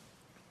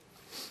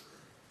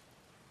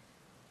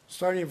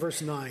 starting at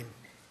verse 9.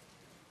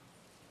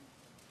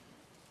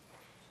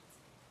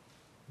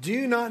 "Do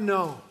you not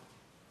know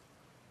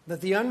that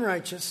the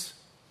unrighteous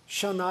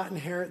shall not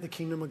inherit the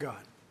kingdom of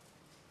God?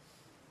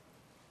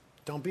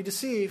 Don't be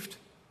deceived.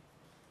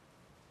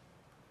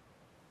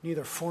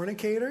 Neither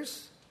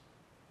fornicators,"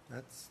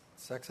 that's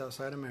sex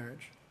outside of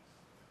marriage,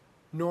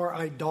 "nor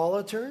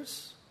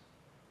idolaters,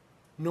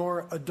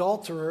 nor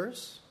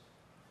adulterers,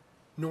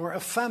 nor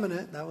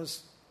effeminate," that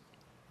was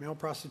male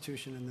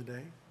prostitution in the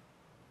day,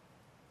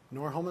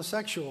 "nor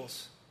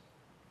homosexuals,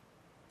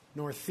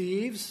 nor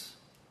thieves,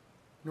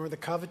 nor the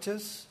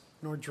covetous,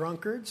 nor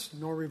drunkards,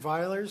 nor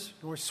revilers,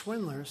 nor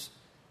swindlers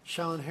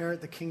shall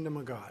inherit the kingdom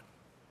of God."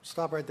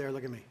 Stop right there,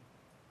 look at me.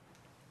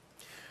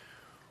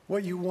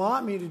 What you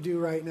want me to do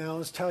right now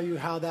is tell you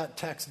how that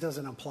text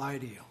doesn't apply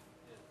to you.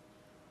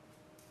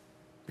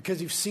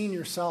 Because you've seen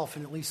yourself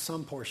in at least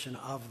some portion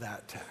of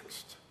that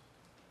text.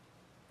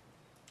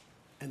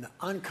 And the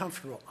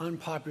uncomfortable,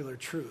 unpopular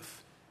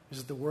truth is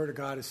that the Word of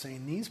God is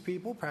saying these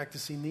people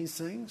practicing these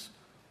things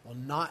will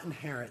not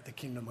inherit the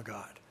kingdom of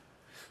God.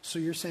 So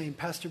you're saying,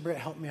 Pastor Britt,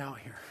 help me out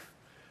here.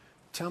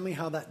 Tell me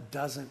how that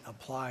doesn't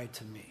apply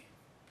to me.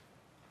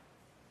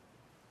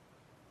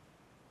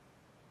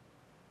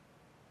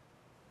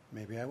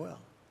 Maybe I will.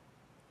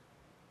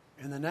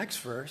 In the next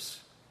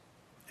verse,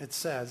 it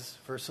says,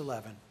 verse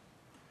 11,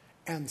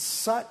 "And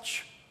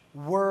such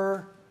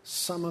were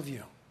some of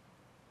you.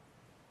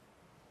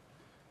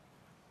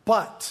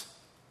 But,"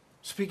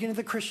 speaking to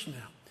the Christian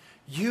now,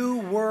 "you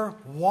were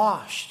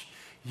washed,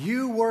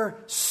 you were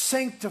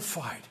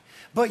sanctified,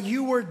 but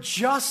you were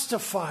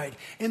justified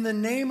in the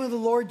name of the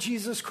Lord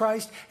Jesus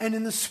Christ and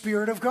in the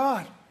Spirit of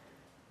God."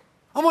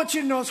 I want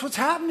you to notice what's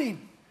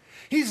happening.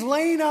 He's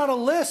laying out a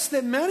list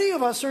that many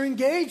of us are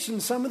engaged in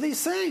some of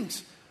these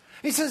things.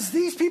 He says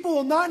these people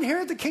will not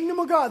inherit the kingdom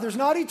of God. There's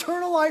not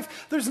eternal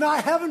life. There's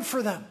not heaven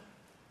for them.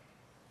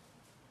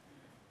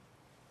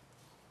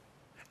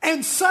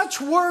 "And such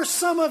were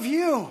some of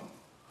you.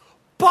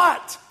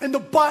 But," and the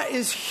but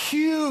is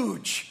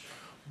huge,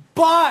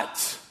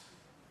 "but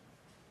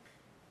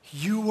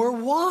you were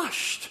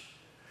washed,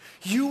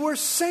 You were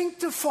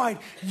sanctified.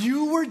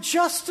 You were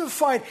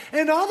justified.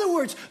 In other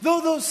words, though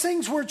those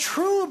things were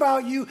true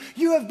about you,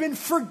 you have been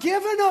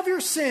forgiven of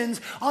your sins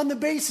on the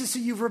basis that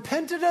you've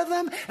repented of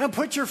them and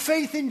put your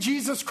faith in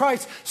Jesus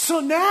Christ. So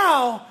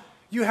now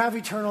you have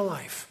eternal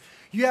life.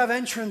 You have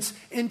entrance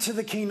into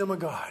the kingdom of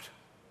God.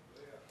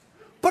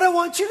 But I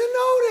want you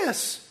to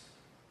notice,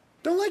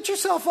 don't let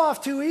yourself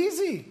off too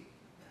easy.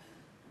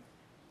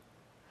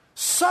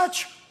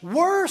 Such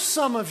were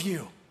some of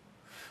you.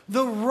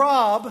 The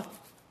rub,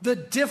 the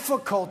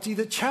difficulty,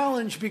 the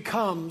challenge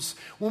becomes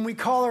when we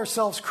call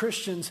ourselves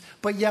Christians,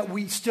 but yet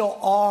we still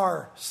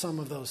are some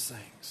of those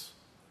things.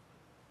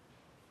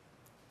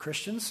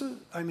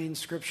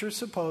 Scripture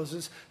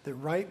supposes that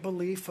right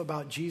belief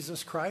about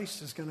Jesus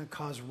Christ is going to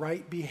cause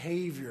right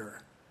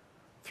behavior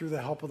through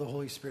the help of the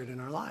Holy Spirit in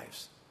our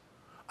lives.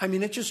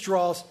 It just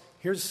draws,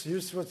 here's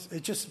what's,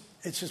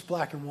 it's just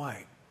black and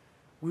white.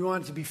 We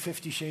want it to be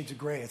 50 shades of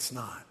gray. It's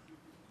not.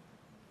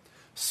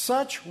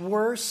 Such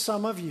were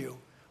some of you,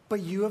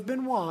 but you have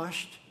been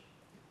washed,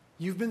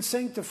 you've been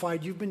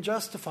sanctified, you've been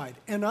justified.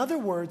 In other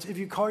words, if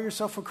you call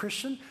yourself a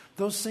Christian,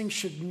 those things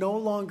should no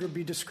longer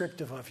be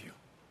descriptive of you.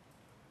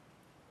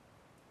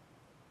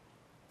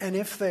 And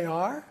if they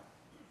are,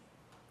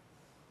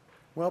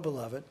 well,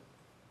 beloved,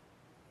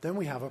 then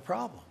we have a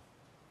problem.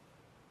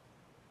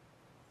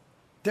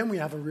 Then we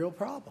have a real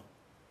problem.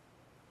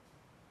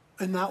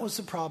 And that was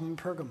the problem in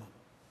Pergamum.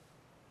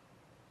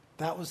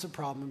 That was the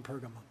problem in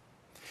Pergamum.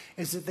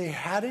 Is that they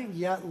hadn't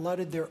yet let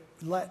their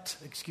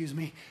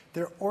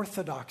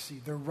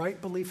orthodoxy, their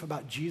right belief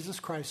about Jesus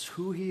Christ,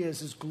 who he is,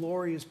 his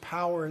glory, his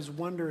power, his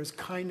wonder, his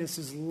kindness,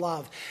 his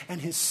love,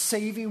 and his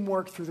saving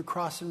work through the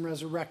cross and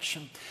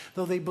resurrection.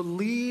 Though they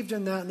believed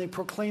in that and they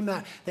proclaimed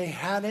that, they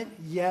hadn't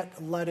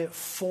yet let it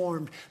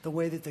form the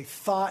way that they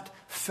thought,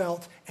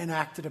 felt, and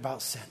acted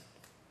about sin.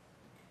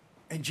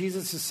 And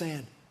Jesus is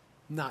saying,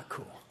 not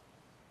cool.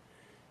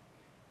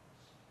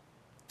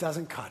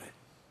 Doesn't cut it.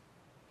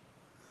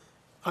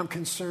 I'm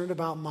concerned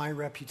about my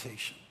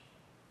reputation.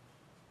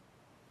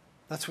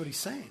 That's what he's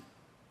saying.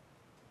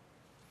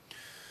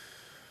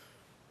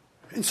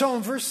 And so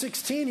in verse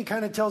 16, he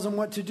kind of tells them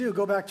what to do.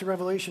 Go back to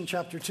Revelation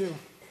chapter 2.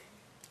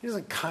 He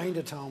doesn't kind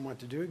of tell them what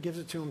to do. He gives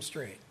it to them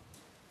straight.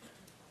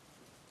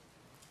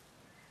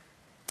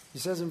 He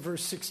says in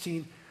verse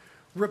 16,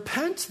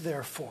 repent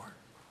therefore,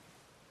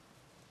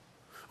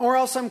 or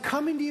else I'm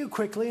coming to you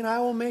quickly, and I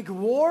will make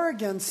war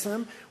against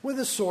them with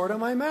a sword of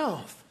my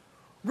mouth.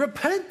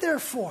 Repent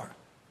therefore.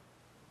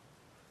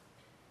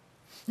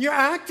 You're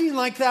acting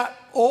like that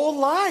old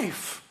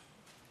life.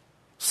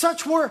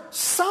 Such were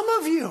some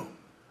of you.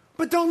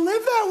 But don't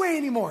live that way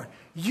anymore.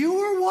 You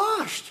were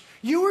washed.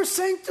 You were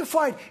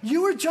sanctified.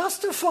 You were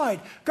justified.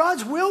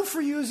 God's will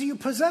for you is that you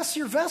possess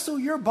your vessel,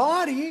 your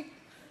body,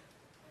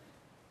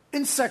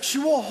 in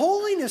sexual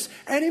holiness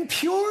and in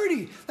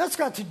purity. That's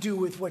got to do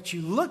with what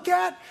you look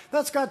at.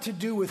 That's got to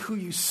do with who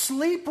you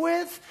sleep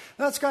with.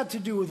 That's got to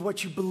do with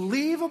what you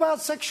believe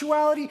about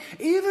sexuality.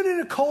 Even in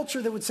a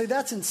culture that would say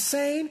that's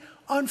insane,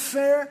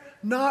 unfair,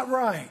 not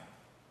right.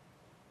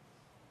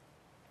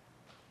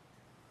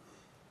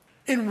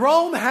 In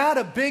Rome had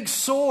a big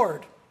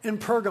sword in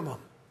Pergamum.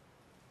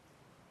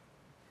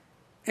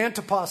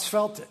 Antipas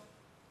felt it.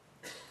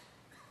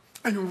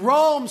 In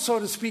Rome, so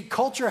to speak,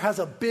 culture has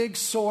a big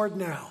sword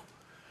now.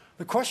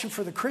 The question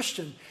for the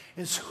Christian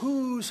is,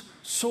 whose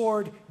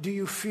sword do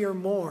you fear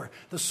more?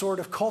 The sword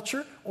of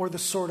culture or the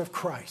sword of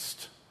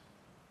Christ?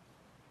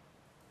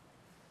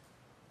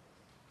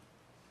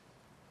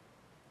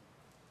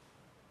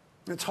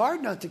 It's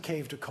hard not to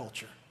cave to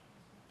culture.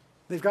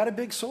 They've got a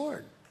big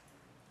sword.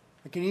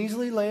 They can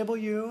easily label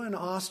you and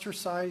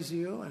ostracize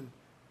you and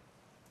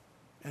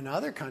in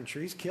other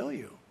countries kill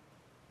you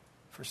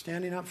for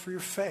standing up for your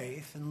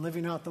faith and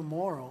living out the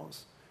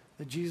morals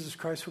that Jesus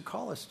Christ would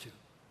call us to.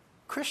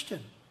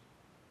 Christian,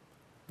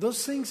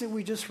 those things that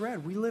we just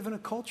read, we live in a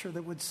culture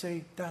that would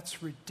say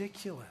that's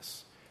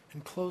ridiculous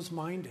and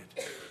closed-minded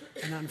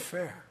and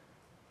unfair.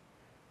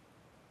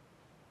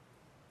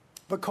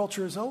 But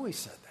culture has always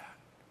said that.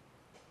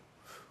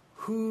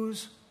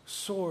 Whose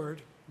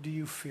sword do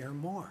you fear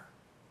more?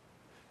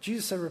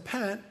 Jesus said,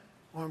 repent,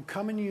 or I'm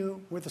coming to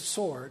you with a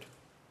sword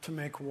to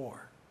make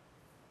war.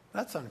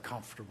 That's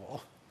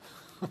uncomfortable.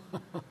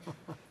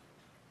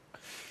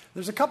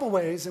 There's a couple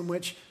ways in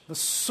which the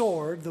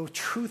sword, the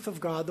truth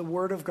of God, the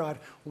word of God,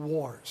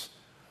 wars.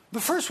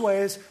 The first way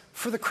is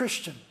for the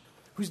Christian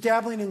who's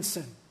dabbling in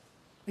sin,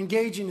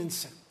 engaging in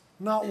sin,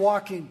 not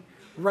walking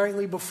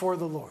rightly before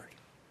the Lord.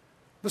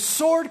 The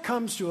sword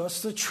comes to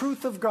us, the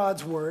truth of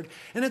God's word,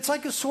 and it's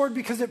like a sword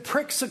because it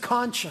pricks the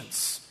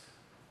conscience.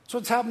 That's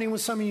what's happening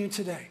with some of you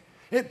today.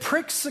 It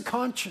pricks the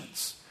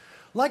conscience.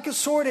 Like a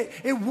sword,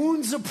 it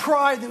wounds the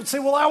pride that would say,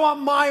 well, I want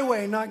my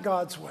way, not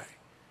God's way.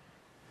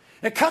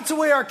 It cuts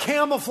away our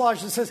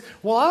camouflage and says,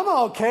 well, I'm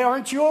okay.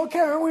 Aren't you okay?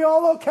 Aren't we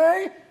all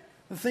okay?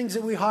 The things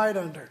that we hide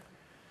under.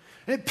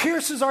 It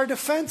pierces our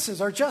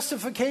defenses, our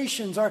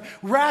justifications, our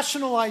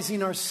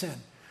rationalizing our sin,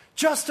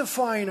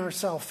 justifying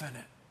ourselves in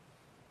it.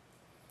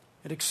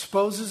 It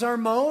exposes our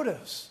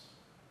motives.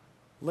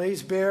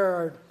 lays bare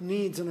our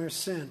needs and our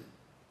sin.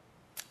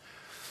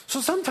 So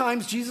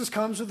sometimes Jesus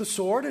comes with a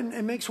sword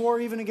and makes war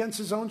even against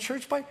his own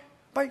church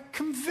by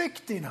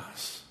convicting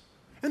us.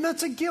 And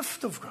that's a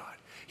gift of God.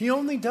 He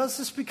only does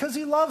this because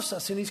he loves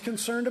us, and he's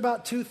concerned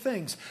about two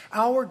things: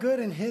 our good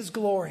and his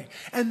glory.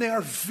 And they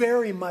are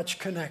very much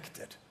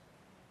connected.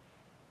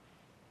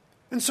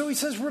 And so he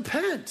says,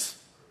 repent.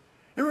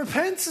 And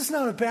repentance is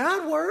not a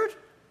bad word.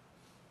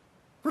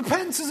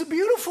 Repentance is a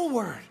beautiful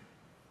word.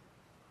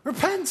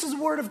 Repentance is a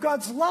word of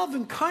God's love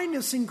and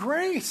kindness and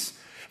grace,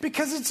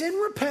 because it's in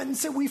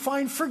repentance that we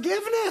find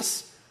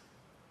forgiveness.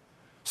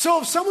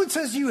 So if someone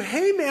says to you,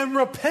 hey man,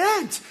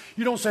 repent,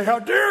 you don't say, how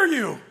dare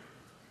you? You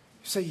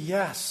say,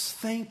 yes,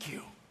 thank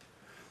you.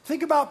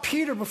 Think about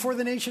Peter before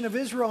the nation of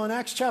Israel in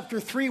Acts chapter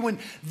 3, when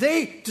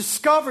they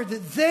discovered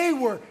that they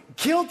were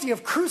guilty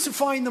of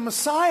crucifying the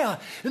Messiah.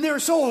 And they were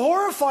so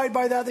horrified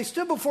by that, they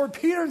stood before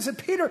Peter and said,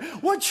 Peter,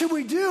 what should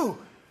we do?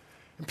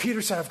 And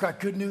Peter said, I've got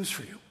good news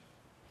for you.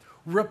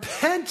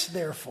 Repent,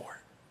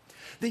 therefore,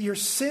 that your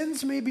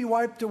sins may be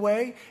wiped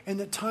away and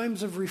that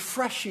times of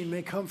refreshing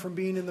may come from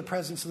being in the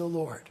presence of the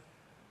Lord.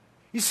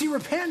 You see,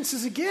 repentance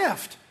is a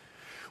gift.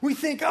 We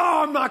think,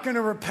 oh, I'm not going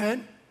to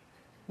repent.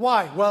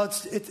 Why? Well,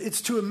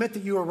 it's to admit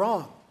that you are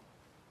wrong.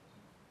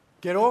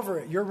 Get over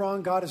it. You're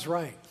wrong. God is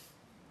right.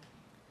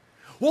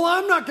 Well,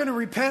 I'm not going to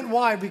repent.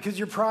 Why? Because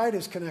your pride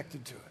is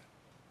connected to it.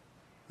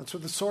 That's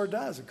what the sword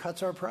does. It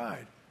cuts our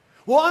pride.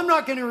 Well, I'm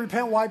not going to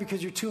repent. Why?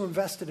 Because you're too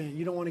invested in it.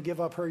 You don't want to give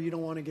up her. You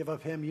don't want to give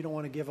up him. You don't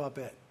want to give up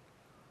it.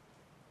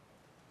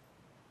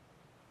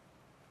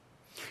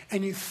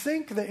 And you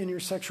think that in your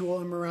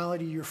sexual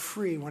immorality you're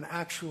free when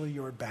actually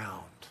you're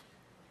bound.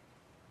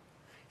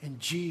 And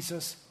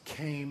Jesus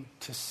came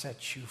to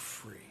set you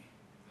free.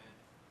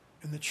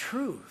 And the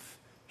truth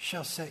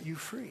shall set you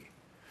free.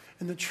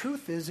 And the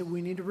truth is that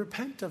we need to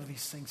repent of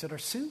these things, that our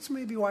sins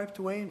may be wiped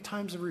away and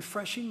times of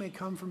refreshing may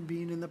come from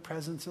being in the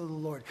presence of the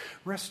Lord.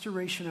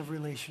 Restoration of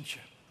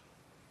relationship.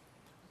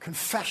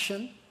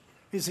 Confession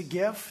is a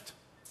gift.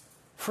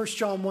 1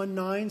 John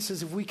 1:9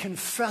 says, if we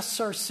confess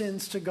our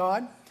sins to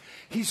God,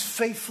 he's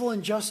faithful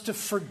and just to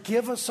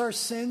forgive us our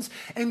sins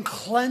and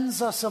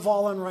cleanse us of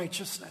all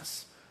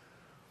unrighteousness.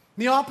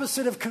 The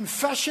opposite of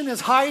confession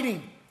is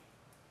hiding.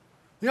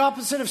 The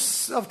opposite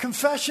of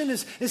confession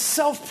is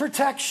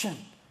self-protection.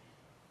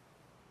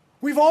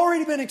 We've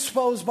already been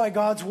exposed by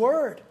God's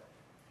word.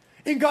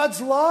 In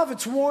God's love,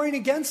 it's warring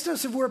against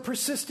us if we're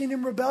persisting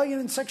in rebellion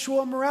and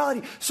sexual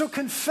immorality. So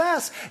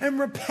confess and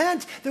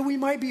repent that we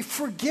might be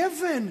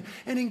forgiven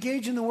and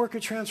engage in the work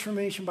of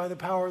transformation by the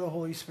power of the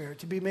Holy Spirit,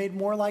 to be made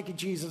more like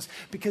Jesus,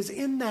 because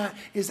in that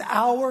is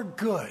our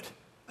good,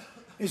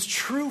 is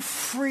true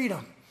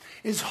freedom,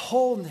 is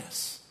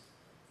wholeness,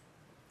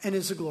 and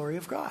is the glory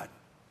of God.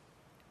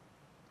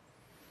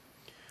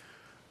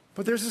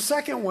 But there's a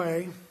second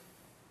way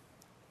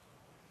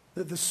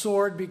that the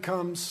sword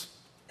becomes,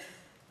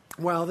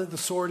 that the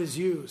sword is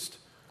used.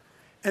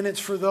 And it's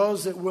for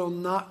those that will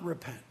not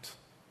repent.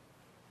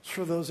 It's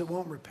for those that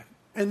won't repent.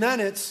 And then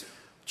it's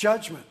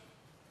judgment.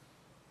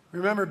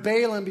 Remember,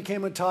 Balaam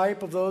became a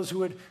type of those who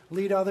would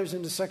lead others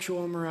into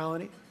sexual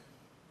immorality.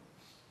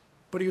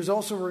 But he was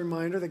also a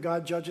reminder that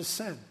God judges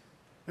sin.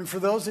 And for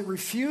those that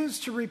refuse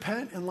to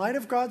repent, in light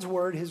of God's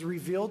word, his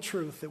revealed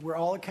truth, that we're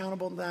all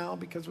accountable now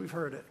because we've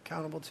heard it,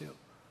 accountable to.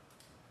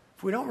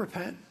 If we don't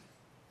repent,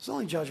 there's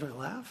only judgment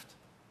left.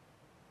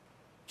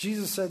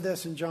 Jesus said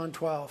this in John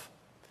 12.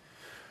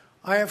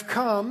 I have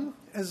come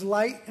as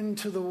light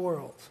into the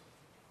world,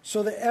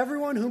 so that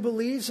everyone who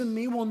believes in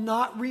me will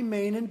not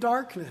remain in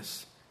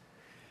darkness.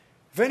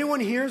 If anyone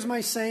hears my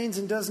sayings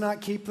and does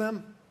not keep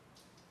them,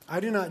 I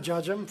do not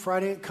judge him, for I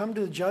didn't come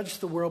to judge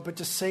the world, but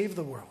to save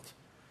the world.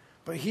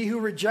 But he who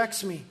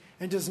rejects me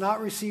and does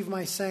not receive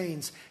my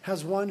sayings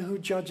has one who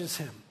judges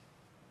him.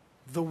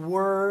 The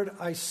word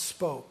I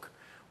spoke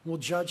will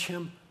judge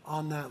him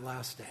on that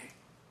last day.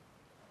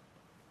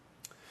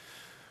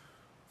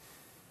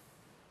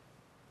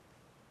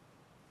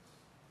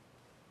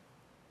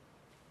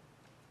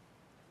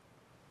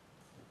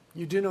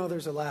 You do know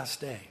there's a last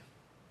day.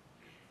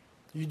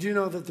 You do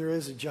know that there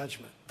is a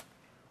judgment.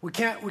 We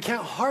can't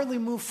hardly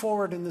move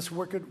forward in this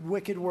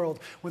wicked world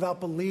without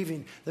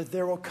believing that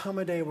there will come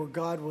a day where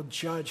God will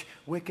judge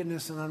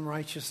wickedness and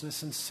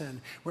unrighteousness and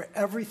sin, where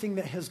everything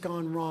that has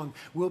gone wrong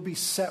will be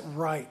set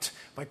right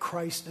by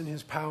Christ and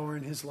his power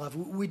and his love.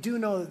 We do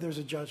know that there's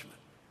a judgment.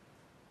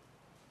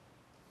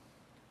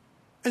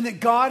 And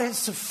that God has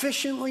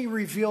sufficiently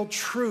revealed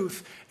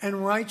truth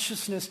and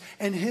righteousness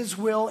and his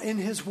will in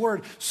his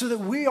word, so that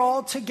we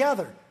all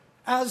together,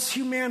 as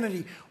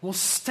humanity, will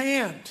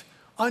stand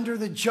under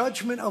the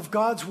judgment of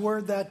God's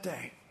word that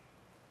day.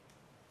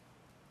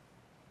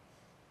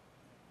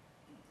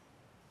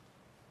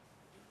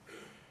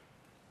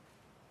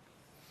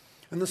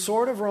 And the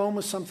sword of Rome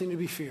was something to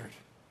be feared.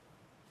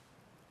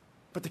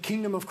 But the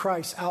kingdom of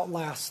Christ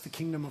outlasts the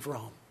kingdom of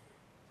Rome.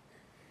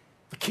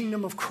 The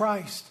kingdom of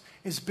Christ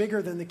is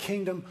bigger than the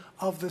kingdom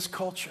of this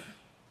culture.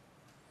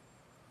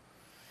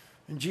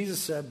 And Jesus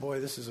said,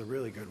 boy, this is a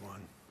really good one.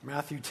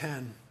 Matthew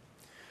 10.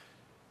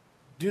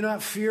 Do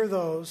not fear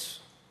those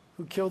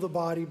who kill the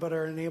body but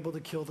are unable to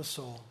kill the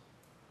soul,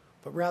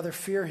 but rather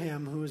fear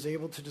him who is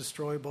able to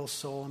destroy both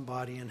soul and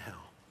body in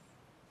hell.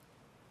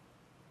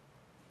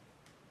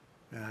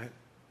 And I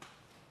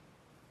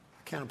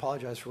can't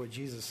apologize for what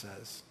Jesus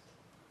says.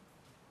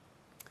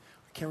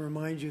 I can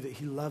remind you that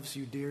he loves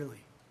you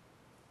dearly.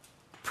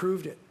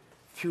 Proved it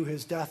through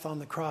his death on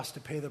the cross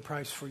to pay the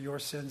price for your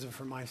sins and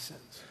for my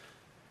sins.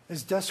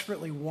 Is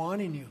desperately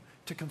wanting you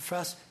to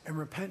confess and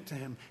repent to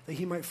him, that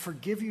he might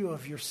forgive you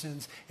of your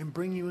sins and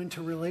bring you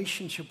into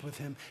relationship with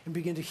him and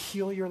begin to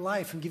heal your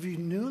life and give you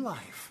new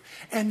life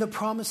and the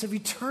promise of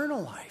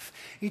eternal life,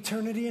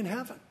 eternity in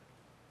heaven.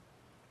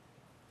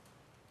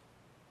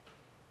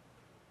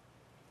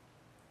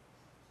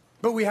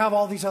 But we have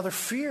all these other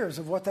fears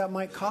of what that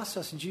might cost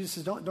us. And Jesus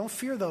says, don't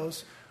fear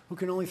those who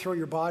can only throw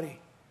your body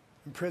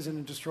in prison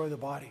and destroy the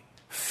body.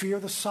 Fear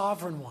the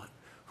sovereign one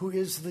who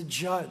is the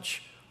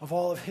judge of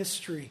all of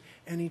history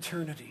and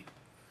eternity.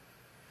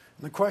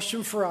 And the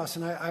question for us,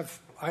 and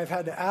I've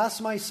had to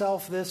ask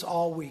myself this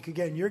all week.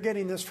 Again, you're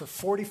getting this for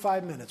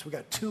 45 minutes. We've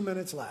got 2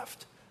 minutes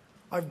left.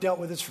 I've dealt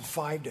with this for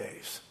 5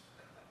 days.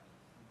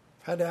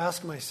 I've had to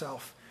ask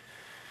myself,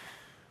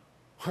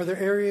 are there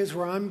areas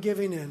where I'm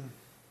giving in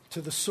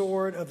to the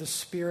sword of the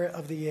spirit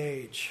of the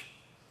age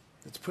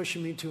that's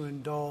pushing me to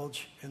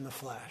indulge in the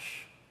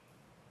flesh?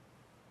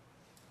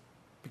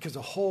 Because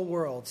the whole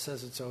world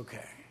says it's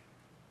okay.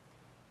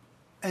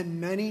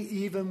 And many,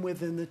 even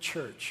within the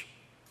church,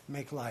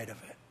 make light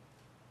of it.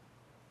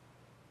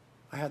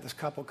 I had this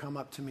couple come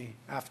up to me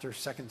after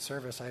second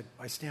service.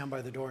 I stand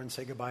by the door and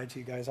say goodbye to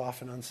you guys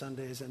often on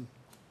Sundays. And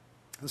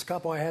this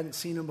couple, I hadn't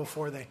seen them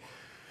before.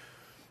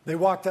 They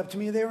walked up to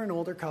me. They were an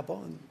older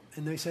couple.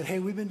 And they said, hey,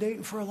 we've been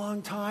dating for a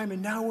long time.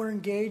 And now we're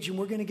engaged and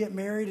we're going to get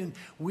married. And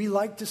we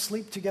like to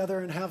sleep together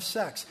and have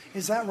sex.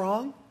 Is that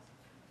wrong?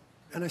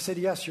 And I said,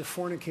 yes, you're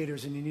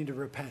fornicators and you need to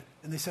repent.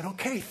 And they said,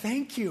 okay,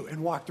 thank you.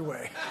 And walked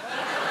away.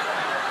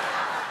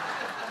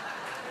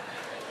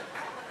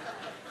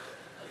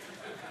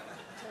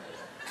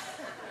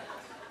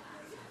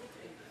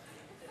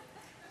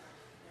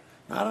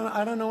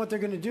 I don't know what they're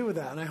going to do with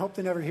that, and I hope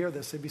they never hear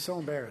this. They'd be so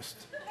embarrassed.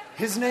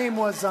 His name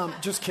was,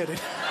 just kidding.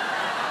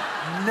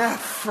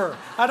 Never.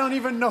 I don't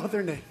even know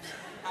their names.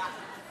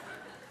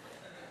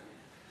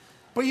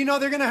 But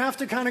they're going to have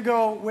to kind of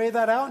go weigh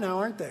that out now,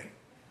 aren't they?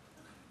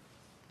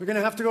 They're going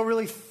to have to go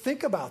really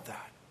think about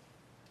that.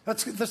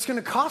 That's going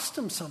to cost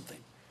them something.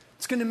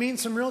 It's going to mean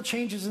some real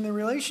changes in the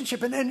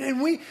relationship.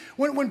 And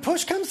when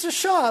push comes to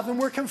shove and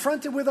we're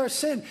confronted with our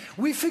sin,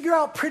 we figure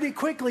out pretty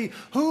quickly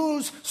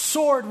whose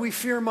sword we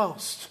fear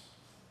most.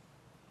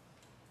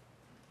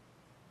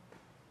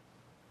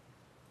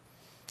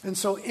 And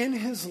so in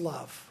his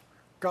love,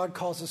 God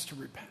calls us to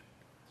repent.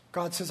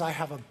 God says, I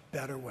have a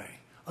better way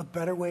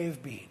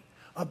of being,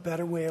 a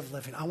better way of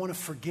living. I want to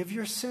forgive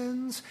your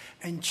sins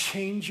and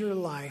change your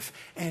life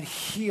and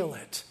heal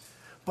it.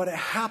 But it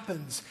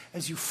happens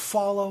as you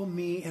follow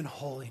me in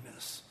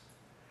holiness,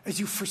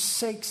 as you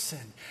forsake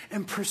sin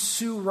and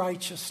pursue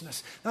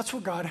righteousness. That's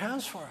what God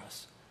has for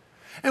us.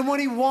 And what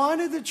he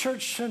wanted the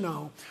church to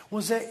know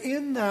was that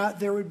in that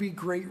there would be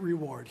great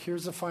reward.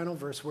 Here's the final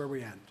verse where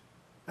we end.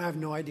 I have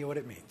no idea what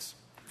it means.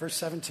 Verse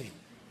 17.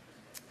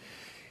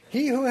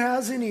 He who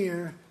has an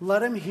ear,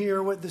 let him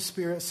hear what the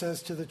Spirit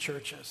says to the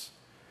churches.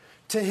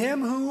 To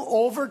him who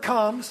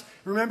overcomes,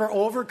 remember,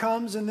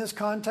 overcomes in this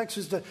context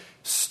is to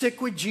stick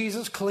with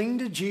Jesus, cling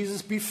to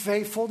Jesus, be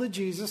faithful to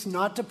Jesus,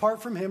 not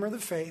depart from him or the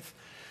faith.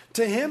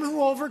 To him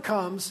who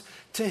overcomes,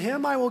 to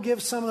him I will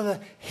give some of the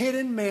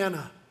hidden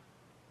manna.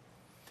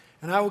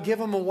 And I will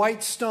give him a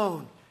white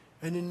stone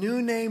and a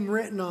new name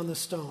written on the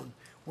stone,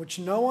 which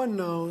no one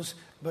knows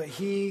but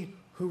he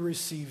who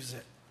receives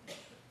it.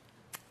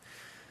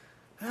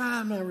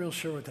 I'm not real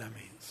sure what that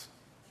means.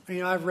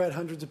 I've read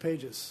hundreds of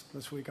pages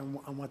this week on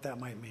what that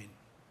might mean.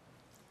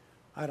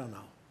 I don't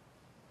know,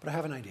 but I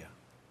have an idea.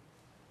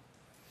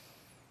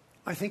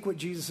 I think what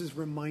Jesus is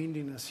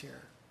reminding us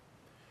here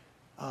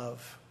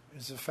of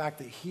is the fact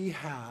that he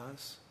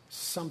has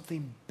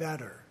something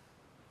better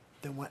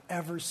than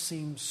whatever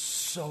seems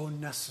so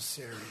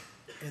necessary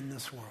in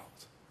this world.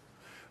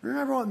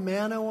 Remember what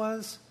manna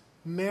was?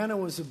 Manna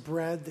was a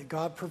bread that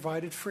God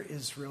provided for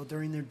Israel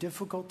during their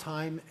difficult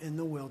time in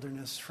the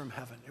wilderness from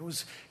heaven. It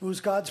was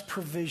God's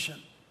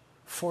provision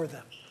for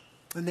them.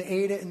 And they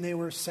ate it and they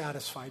were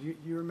satisfied.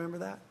 You remember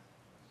that?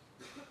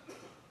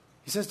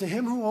 He says, to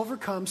him who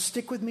overcomes,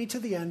 stick with me to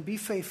the end, be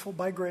faithful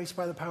by grace,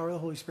 by the power of the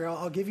Holy Spirit.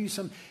 I'll give you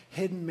some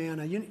hidden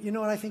manna. You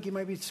know what I think he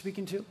might be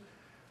speaking to?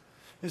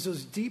 Is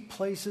those deep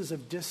places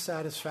of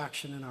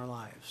dissatisfaction in our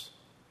lives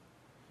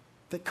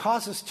that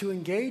cause us to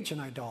engage in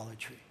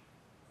idolatry.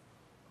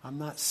 I'm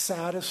not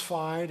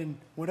satisfied in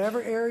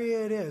whatever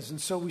area it is.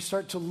 And so we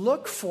start to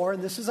look for,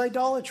 and this is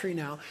idolatry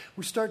now,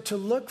 we start to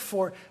look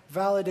for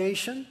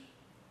validation,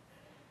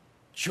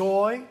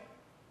 joy,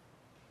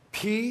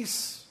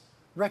 peace,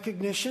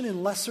 recognition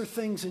in lesser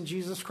things in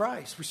Jesus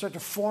Christ. We start to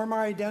form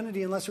our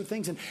identity in lesser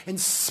things and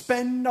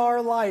spend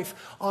our life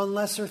on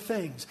lesser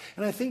things.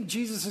 And I think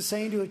Jesus is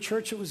saying to a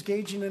church that was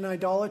gauging in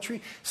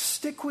idolatry,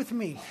 stick with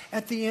me.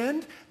 At the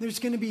end, there's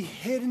going to be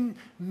hidden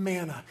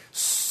manna,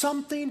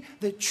 something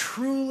that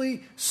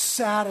truly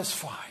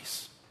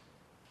satisfies.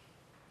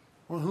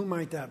 Well, who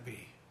might that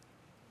be?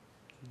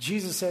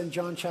 Jesus said in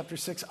John chapter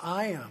 6,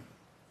 I am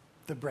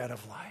the bread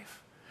of life.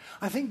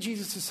 I think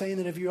Jesus is saying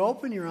that if you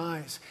open your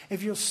eyes,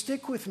 if you'll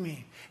stick with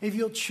me, if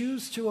you'll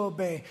choose to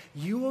obey,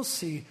 you will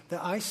see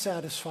that I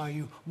satisfy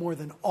you more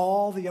than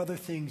all the other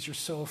things you're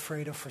so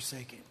afraid of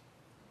forsaking.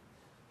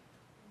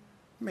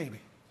 Maybe.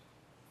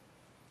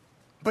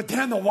 But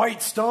then the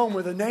white stone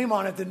with a name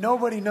on it that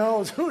nobody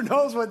knows, who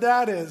knows what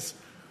that is?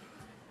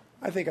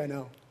 I think I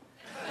know.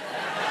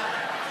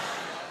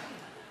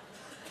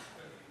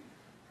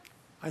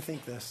 I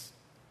think this.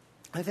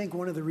 I think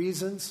one of the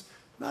reasons,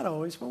 not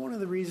always, but one of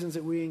the reasons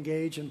that we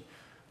engage in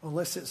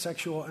illicit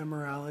sexual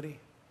immorality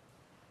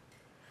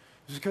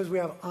is because we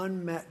have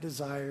unmet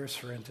desires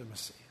for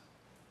intimacy.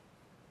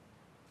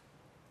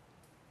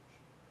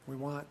 We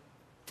want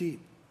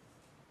deep,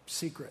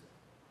 secret,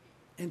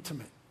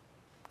 intimate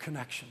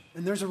connection.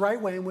 And there's a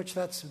right way in which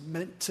that's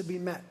meant to be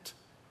met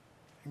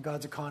in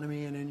God's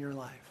economy and in your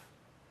life.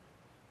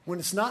 When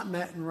it's not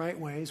met in right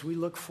ways, we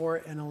look for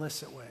it in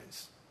illicit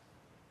ways.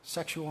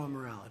 Sexual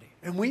immorality.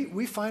 And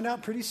we find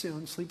out pretty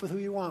soon, sleep with who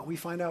you want, we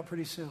find out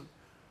pretty soon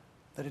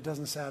that it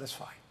doesn't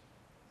satisfy.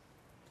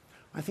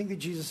 I think that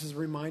Jesus is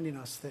reminding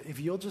us that if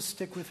you'll just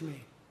stick with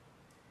me,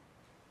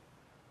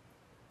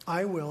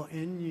 I will,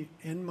 in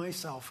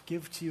myself,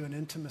 give to you an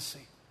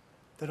intimacy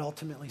that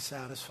ultimately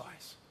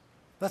satisfies.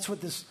 That's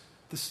what this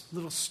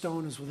little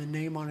stone is with a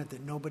name on it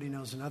that nobody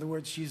knows. In other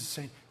words, Jesus is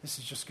saying, this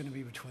is just going to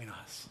be between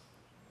us.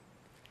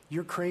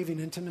 You're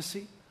craving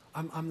intimacy.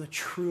 I'm the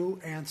true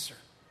answer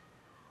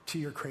to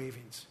your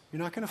cravings.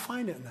 You're not going to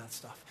find it in that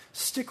stuff.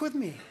 Stick with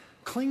me.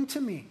 Cling to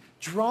me.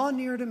 Draw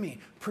near to me.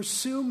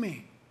 Pursue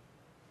me.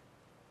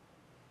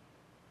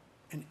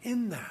 And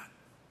in that,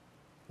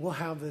 we'll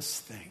have this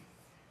thing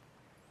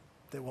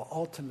that will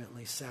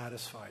ultimately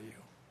satisfy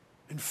you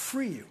and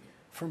free you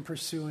from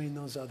pursuing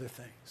those other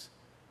things.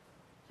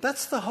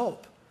 That's the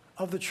hope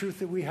of the truth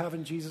that we have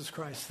in Jesus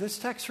Christ. This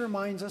text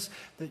reminds us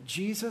that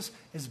Jesus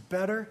is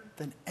better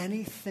than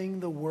anything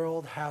the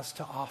world has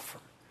to offer.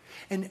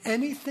 And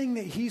anything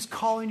that he's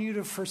calling you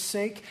to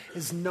forsake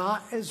is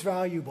not as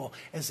valuable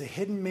as the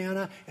hidden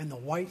manna and the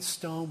white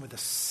stone with a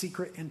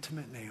secret,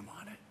 intimate name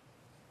on it.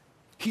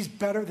 He's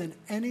better than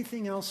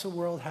anything else the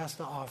world has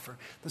to offer.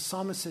 The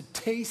psalmist said,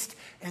 taste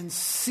and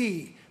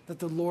see that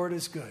the Lord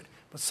is good.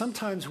 But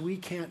sometimes we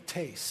can't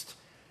taste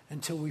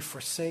until we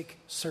forsake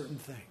certain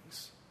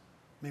things.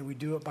 May we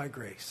do it by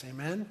grace.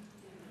 Amen?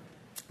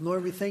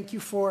 Lord, we thank you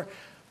for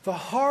the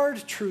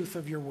hard truth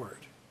of your word.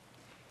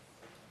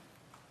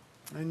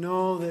 I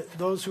know that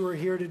those who are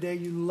here today,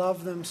 you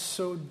love them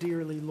so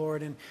dearly,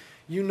 Lord, and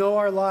you know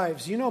our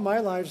lives. You know my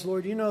lives,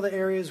 Lord. You know the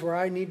areas where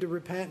I need to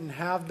repent and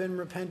have been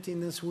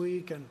repenting this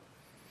week. And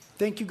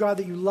thank you, God,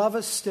 that you love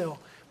us still,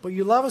 but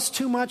you love us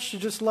too much to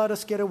just let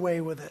us get away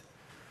with it.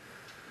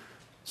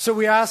 So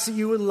we ask that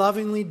you would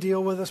lovingly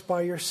deal with us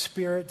by your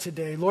Spirit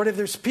today. Lord, if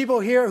there's people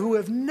here who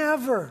have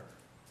never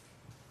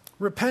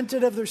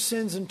repented of their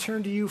sins and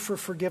turned to you for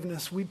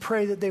forgiveness, we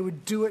pray that they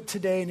would do it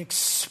today and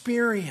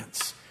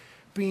experience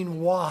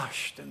being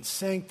washed and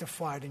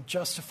sanctified and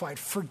justified,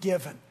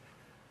 forgiven.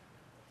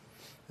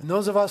 And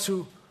those of us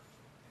who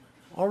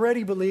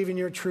already believe in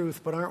your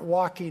truth but aren't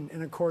walking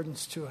in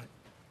accordance to it,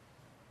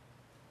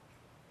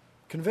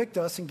 convict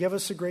us and give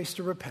us the grace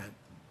to repent.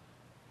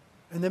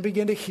 And then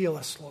begin to heal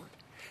us, Lord.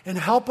 And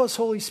help us,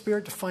 Holy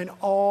Spirit, to find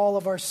all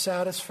of our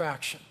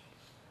satisfaction,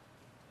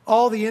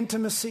 all the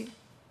intimacy,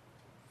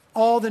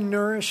 all the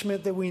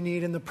nourishment that we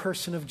need in the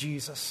person of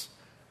Jesus.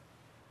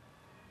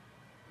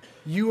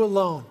 You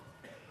alone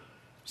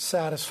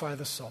satisfy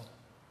the soul.